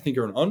narrator. I think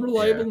you're an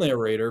unreliable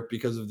narrator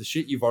because of the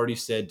shit you've already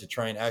said to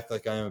try and act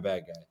like I am a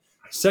bad guy.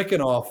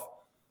 Second off,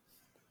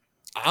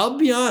 I'll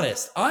be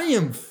honest. I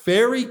am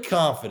very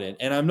confident,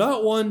 and I'm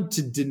not one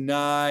to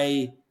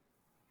deny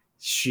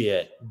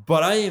shit,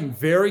 but I am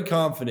very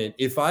confident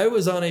if I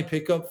was on a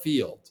pickup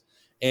field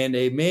and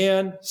a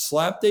man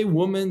slapped a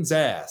woman's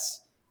ass,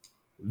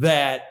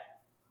 that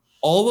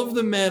all of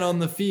the men on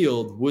the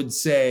field would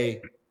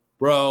say,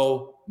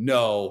 bro,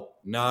 no,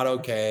 not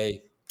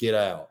okay, get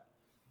out.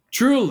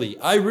 Truly,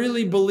 I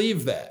really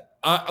believe that.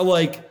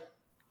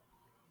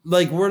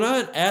 Like we're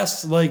not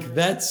asked, like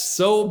that's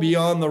so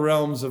beyond the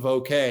realms of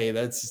okay.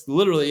 That's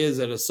literally is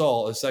an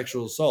assault, a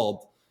sexual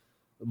assault,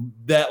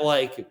 that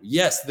like,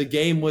 yes, the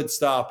game would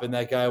stop and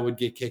that guy would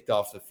get kicked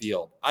off the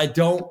field. I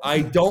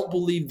don't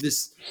believe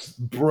this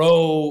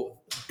bro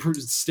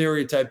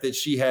stereotype that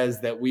she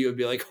has that we would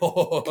be like,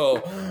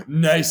 oh,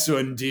 nice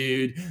one,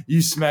 dude.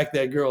 You smacked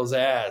that girl's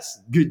ass.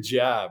 Good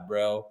job,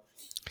 bro.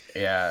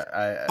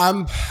 Yeah.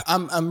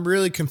 I'm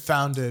really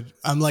confounded.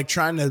 I'm like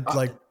trying to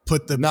like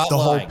put the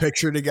whole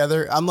picture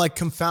together. I'm like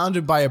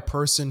confounded by a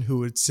person who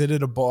would sit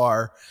at a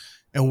bar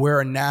and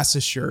wear a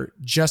NASA shirt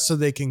just so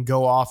they can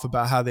go off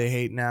about how they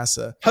hate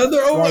NASA.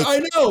 Like,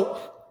 I know.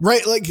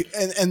 Right. Like,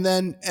 and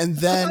then I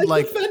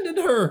like defended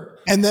her.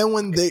 And then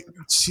when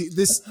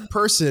this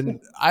person,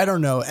 I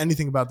don't know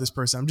anything about this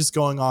person. I'm just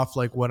going off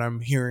like what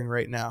I'm hearing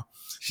right now.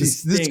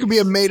 This could be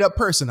a made up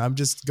person. I'm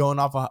just going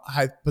off a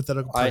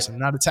hypothetical person,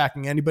 not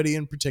attacking anybody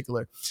in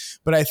particular.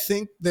 But I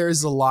think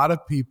there's a lot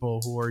of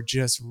people who are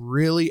just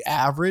really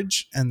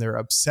average and they're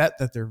upset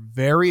that they're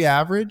very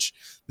average.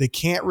 They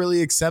can't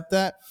really accept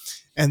that.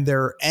 And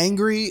they're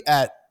angry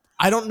at,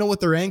 I don't know what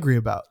they're angry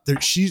about.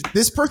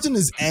 This person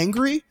is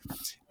angry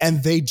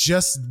and they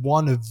just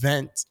want to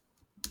vent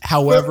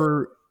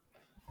and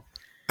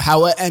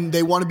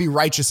they want to be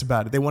righteous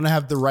about it. They want to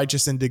have the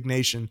righteous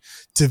indignation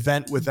to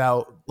vent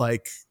without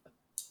like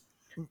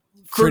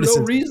criticism.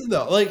 For no reason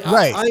though. Like,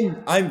 right.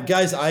 I'm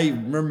guys, I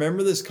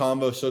remember this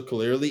combo so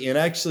clearly. And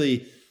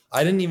actually,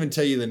 I didn't even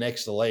tell you the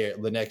next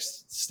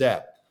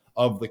step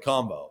of the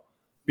combo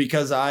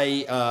because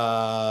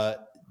I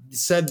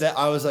said that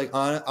I was like,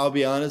 I'll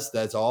be honest,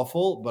 that's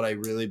awful. But I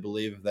really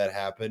believe if that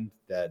happened,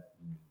 that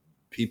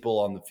people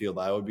on the field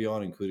I would be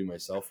on, including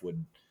myself,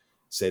 would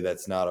say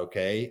that's not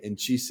okay. And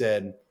she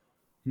said,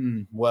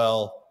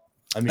 well,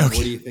 I mean, What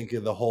do you think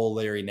of the whole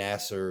Larry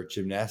Nassar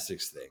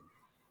gymnastics thing?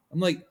 I'm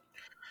like,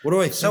 what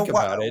do I think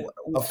about it?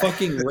 A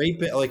fucking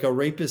rapist, like a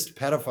rapist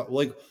pedophile.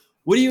 Like,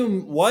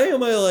 why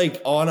am I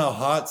like on a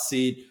hot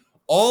seat?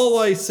 All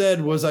I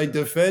said was I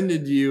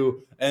defended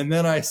you. And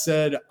then I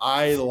said,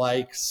 I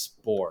like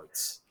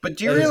sports. But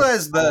do you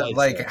realize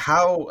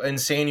how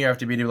insane you have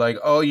to be to like,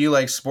 oh, you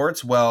like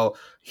sports? Well,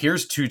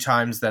 here's 2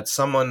 times that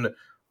someone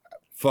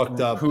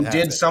fucked up who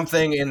did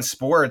something in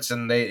sports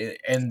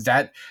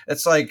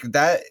that's like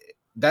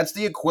that's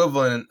the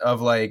equivalent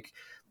of like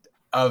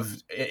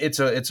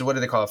it's what do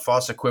they call it,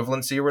 false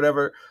equivalency or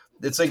whatever.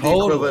 It's like the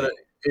equivalent.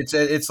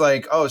 It's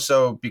like, oh,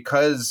 so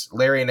because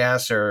Larry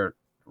Nassar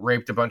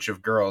raped a bunch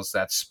of girls,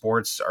 that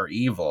sports are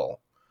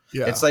evil.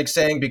 Yeah. It's like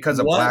saying because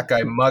a What? black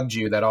guy mugged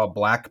you that all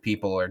black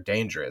people are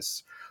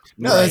dangerous.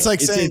 No, it's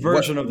like saying a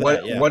version of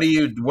that. Yeah. What are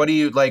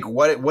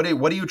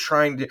you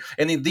trying to?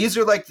 And these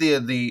are like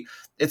the.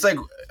 It's like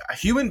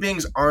human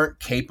beings aren't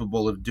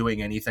capable of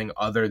doing anything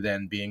other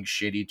than being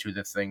shitty to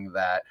the thing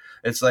that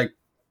it's like.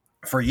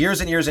 For years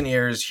and years and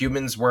years,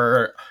 humans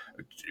were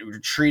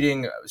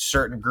treating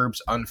certain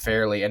groups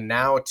unfairly, and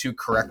now to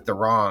correct the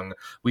wrong,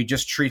 we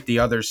just treat the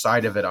other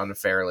side of it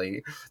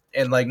unfairly.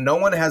 And like, no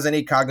one has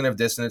any cognitive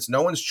dissonance.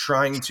 No one's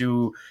trying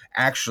to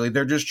actually.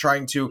 They're just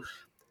trying to.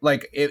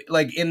 Like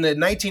in the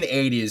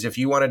 1980s, if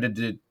you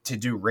wanted to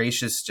do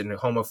racist and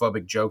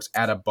homophobic jokes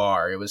at a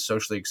bar, it was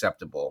socially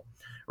acceptable,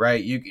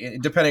 right? You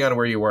depending on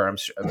where you were, I'm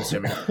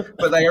assuming,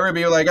 but like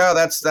everybody was like, oh,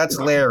 that's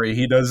Larry.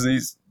 He does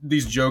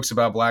these jokes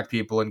about black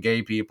people and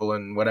gay people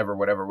and whatever,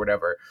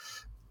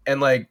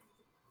 and like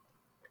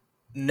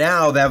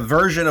now that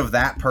version of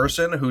that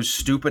person who's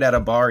stupid at a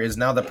bar is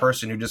now the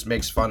person who just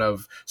makes fun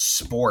of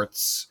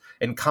sports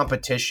and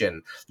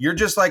competition. You're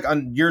just like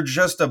you're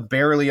just a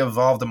barely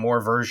evolved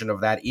more version of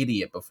that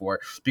idiot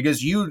before,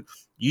 because you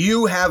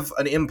have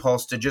an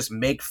impulse to just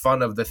make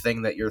fun of the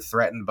thing that you're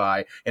threatened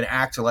by and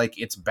act like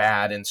it's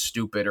bad and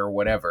stupid or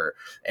whatever,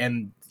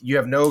 and you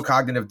have no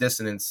cognitive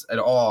dissonance at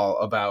all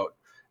about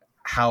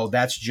how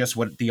that's just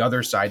what the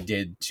other side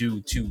did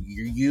to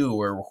you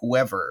or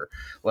whoever.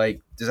 Like,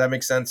 does that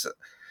make sense?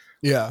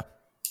 Yeah.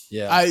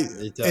 Yeah,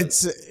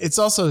 it's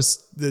also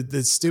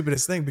the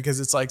stupidest thing, because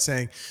it's like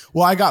saying,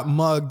 well, I got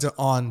mugged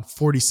on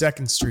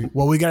 42nd Street.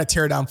 Well, we got to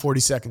tear down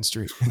 42nd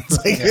Street. It's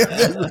like,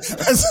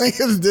 that's like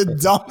the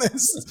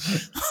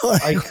dumbest.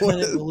 Like, I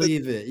couldn't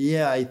believe it.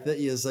 Yeah,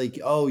 it's like,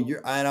 oh,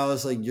 and I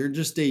was like,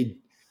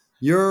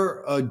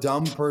 you're a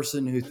dumb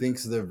person who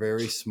thinks they're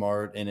very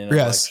smart and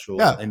intellectual,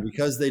 yes. Yeah. And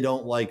because they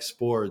don't like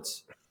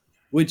sports,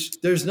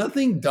 which there's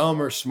nothing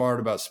dumb or smart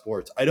about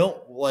sports. I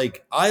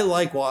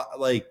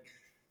like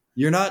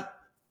you're not,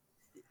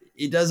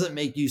 it doesn't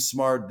make you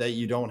smart that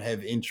you don't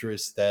have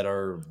interests that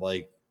are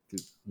like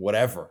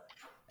whatever.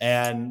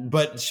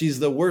 But she's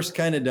the worst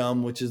kind of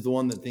dumb, which is the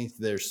one that thinks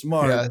they're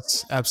smart.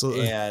 Yes,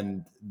 absolutely.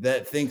 And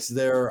that thinks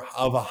they're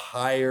of a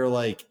higher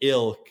like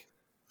ilk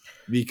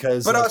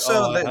because but like,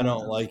 also I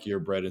don't like your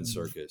bread and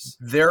circus.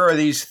 There are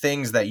these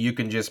things that you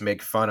can just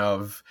make fun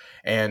of.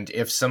 And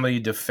if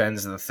somebody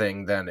defends the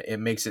thing, then it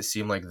makes it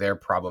seem like they're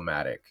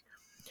problematic.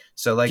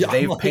 So like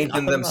they've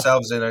painted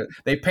themselves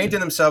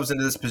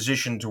into this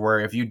position to where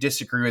if you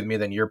disagree with me,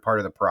 then you're part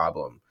of the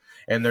problem.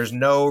 And there's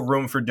no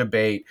room for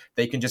debate.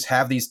 They can just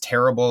have these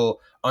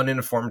terrible,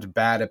 uninformed,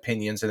 bad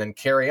opinions and then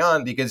carry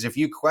on, because if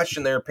you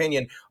question their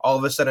opinion, all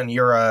of a sudden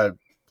you're a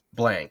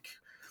blank.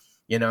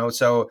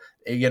 So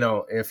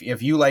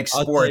if you like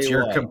sports,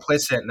 you're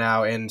complicit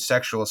now in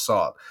sexual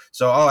assault.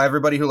 So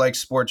everybody who likes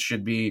sports are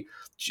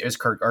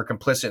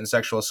complicit in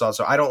sexual assault.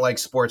 So I don't like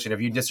sports, and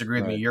if you disagree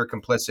with me, you're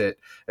complicit.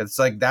 It's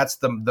like that's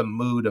the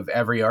mood of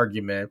every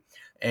argument,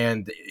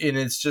 and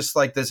it's just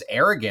like this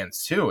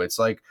arrogance too. It's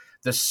like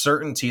the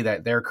certainty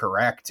that they're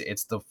correct.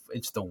 It's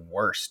the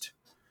worst.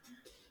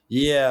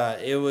 Yeah,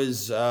 it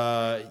was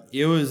a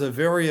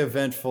very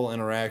eventful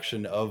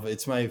interaction of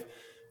it's my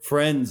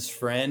friend's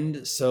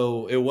friend,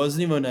 so it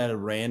wasn't even at a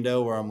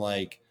rando where I'm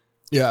like,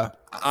 yeah,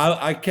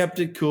 I kept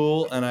it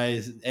cool, and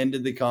I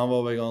ended the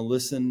convo by going,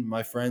 listen,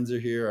 my friends are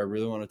here. I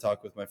really want to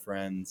talk with my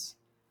friends.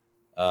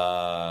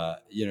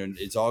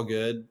 It's all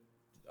good.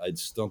 I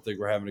just don't think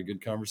we're having a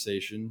good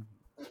conversation.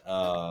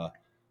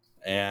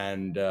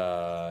 And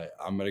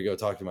I'm going to go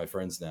talk to my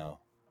friends now.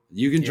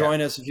 You can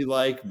join us if you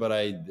like, but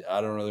I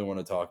don't really want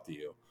to talk to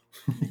you.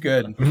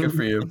 Good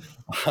for you.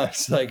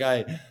 It's like,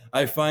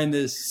 I find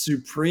this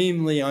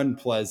supremely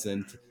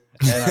unpleasant.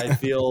 And I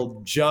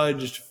feel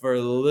judged for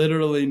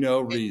literally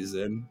no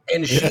reason.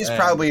 And she's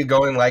probably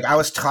going like, I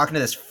was talking to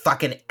this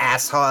fucking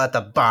asshole at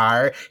the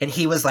bar, and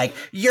he was like,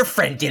 your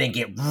friend didn't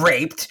get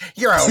raped.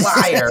 You're a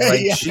liar.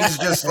 Like, she's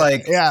just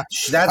like,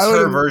 that's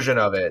her version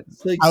of it.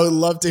 Like, I would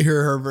love to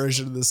hear her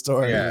version of the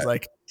story. Yeah. It was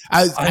like,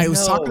 I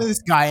was talking to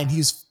this guy, and he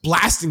was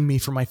blasting me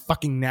for my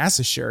fucking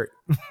NASA shirt.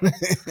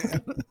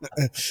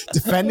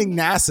 Defending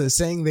NASA,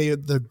 saying they're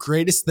the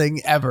greatest thing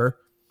ever.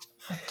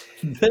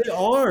 They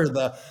are it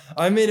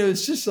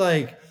was just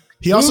like,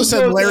 he also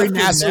said Larry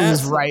Nassar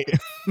was right.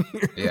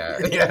 Yeah.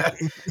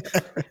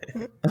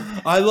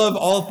 I love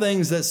all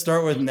things that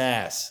start with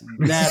NASA.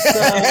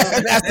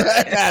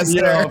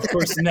 NASA. Of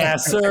course,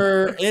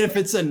 Nasser. And if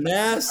it's a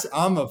Nass,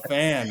 I'm a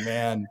fan,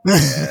 man.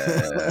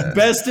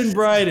 Best and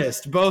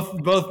brightest, both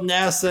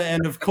NASA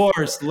and of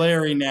course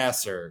Larry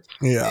Nassar.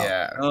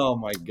 Yeah. Oh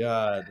my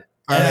God.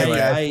 I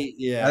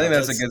think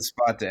that's a good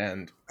spot to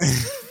end.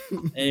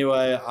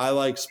 Anyway, I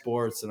like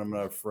sports, and I'm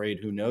not afraid.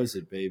 Who knows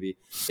it, baby?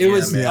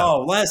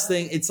 Last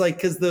thing. It's like,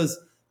 because the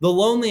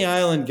Lonely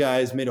Island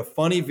guys made a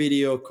funny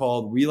video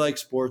called "We Like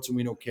Sports and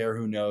We Don't Care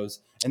Who Knows,"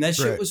 and that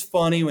shit was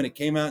funny when it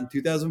came out in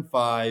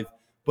 2005.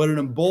 But it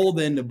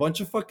emboldened a bunch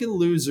of fucking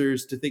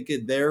losers to think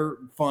that they're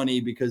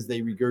funny because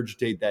they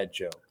regurgitate that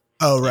joke.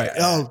 Oh, right.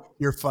 Yeah. Oh,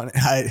 you're funny.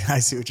 I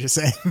see what you're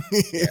saying.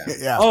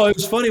 Yeah. Oh, it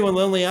was funny when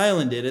Lonely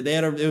Island did it.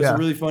 It was a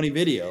really funny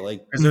video.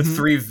 Like, because they're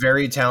three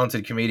very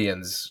talented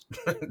comedians.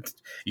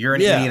 You're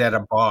an idiot at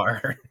a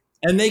bar.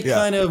 And they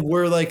kind of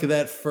were like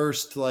that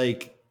first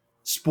like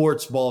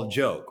sports ball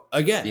joke.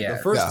 Again, the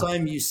first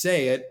time you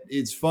say it,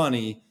 it's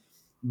funny.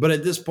 But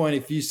at this point,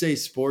 if you say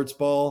sports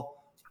ball,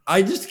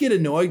 I just get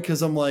annoyed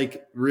because I'm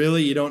like,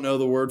 really? You don't know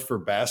the word for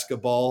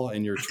basketball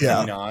and you're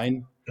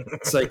 29?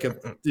 It's like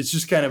it's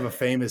just kind of a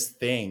famous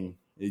thing.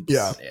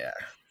 Yeah.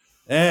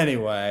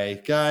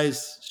 Anyway,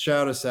 guys,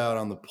 shout us out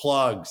on the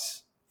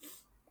plugs.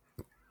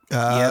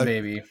 Yeah,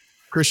 baby.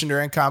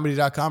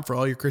 ChristianDurantComedy.com for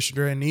all your Christian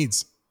Durant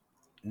needs.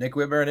 Nick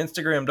Whitmer on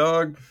Instagram,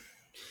 dog.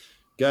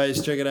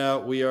 Guys, check it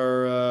out. We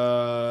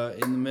are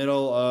in the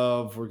middle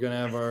of, we're going to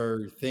have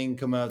our thing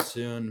come out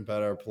soon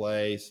about our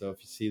play. So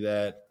if you see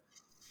that,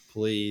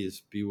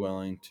 please be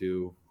willing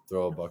to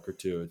throw a buck or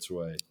two its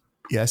way.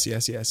 Yes.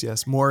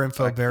 More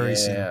info very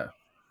soon.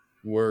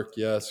 Work,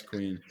 yes,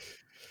 queen.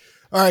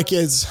 All right,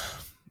 kids.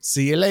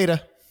 See you later.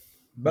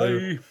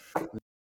 Bye.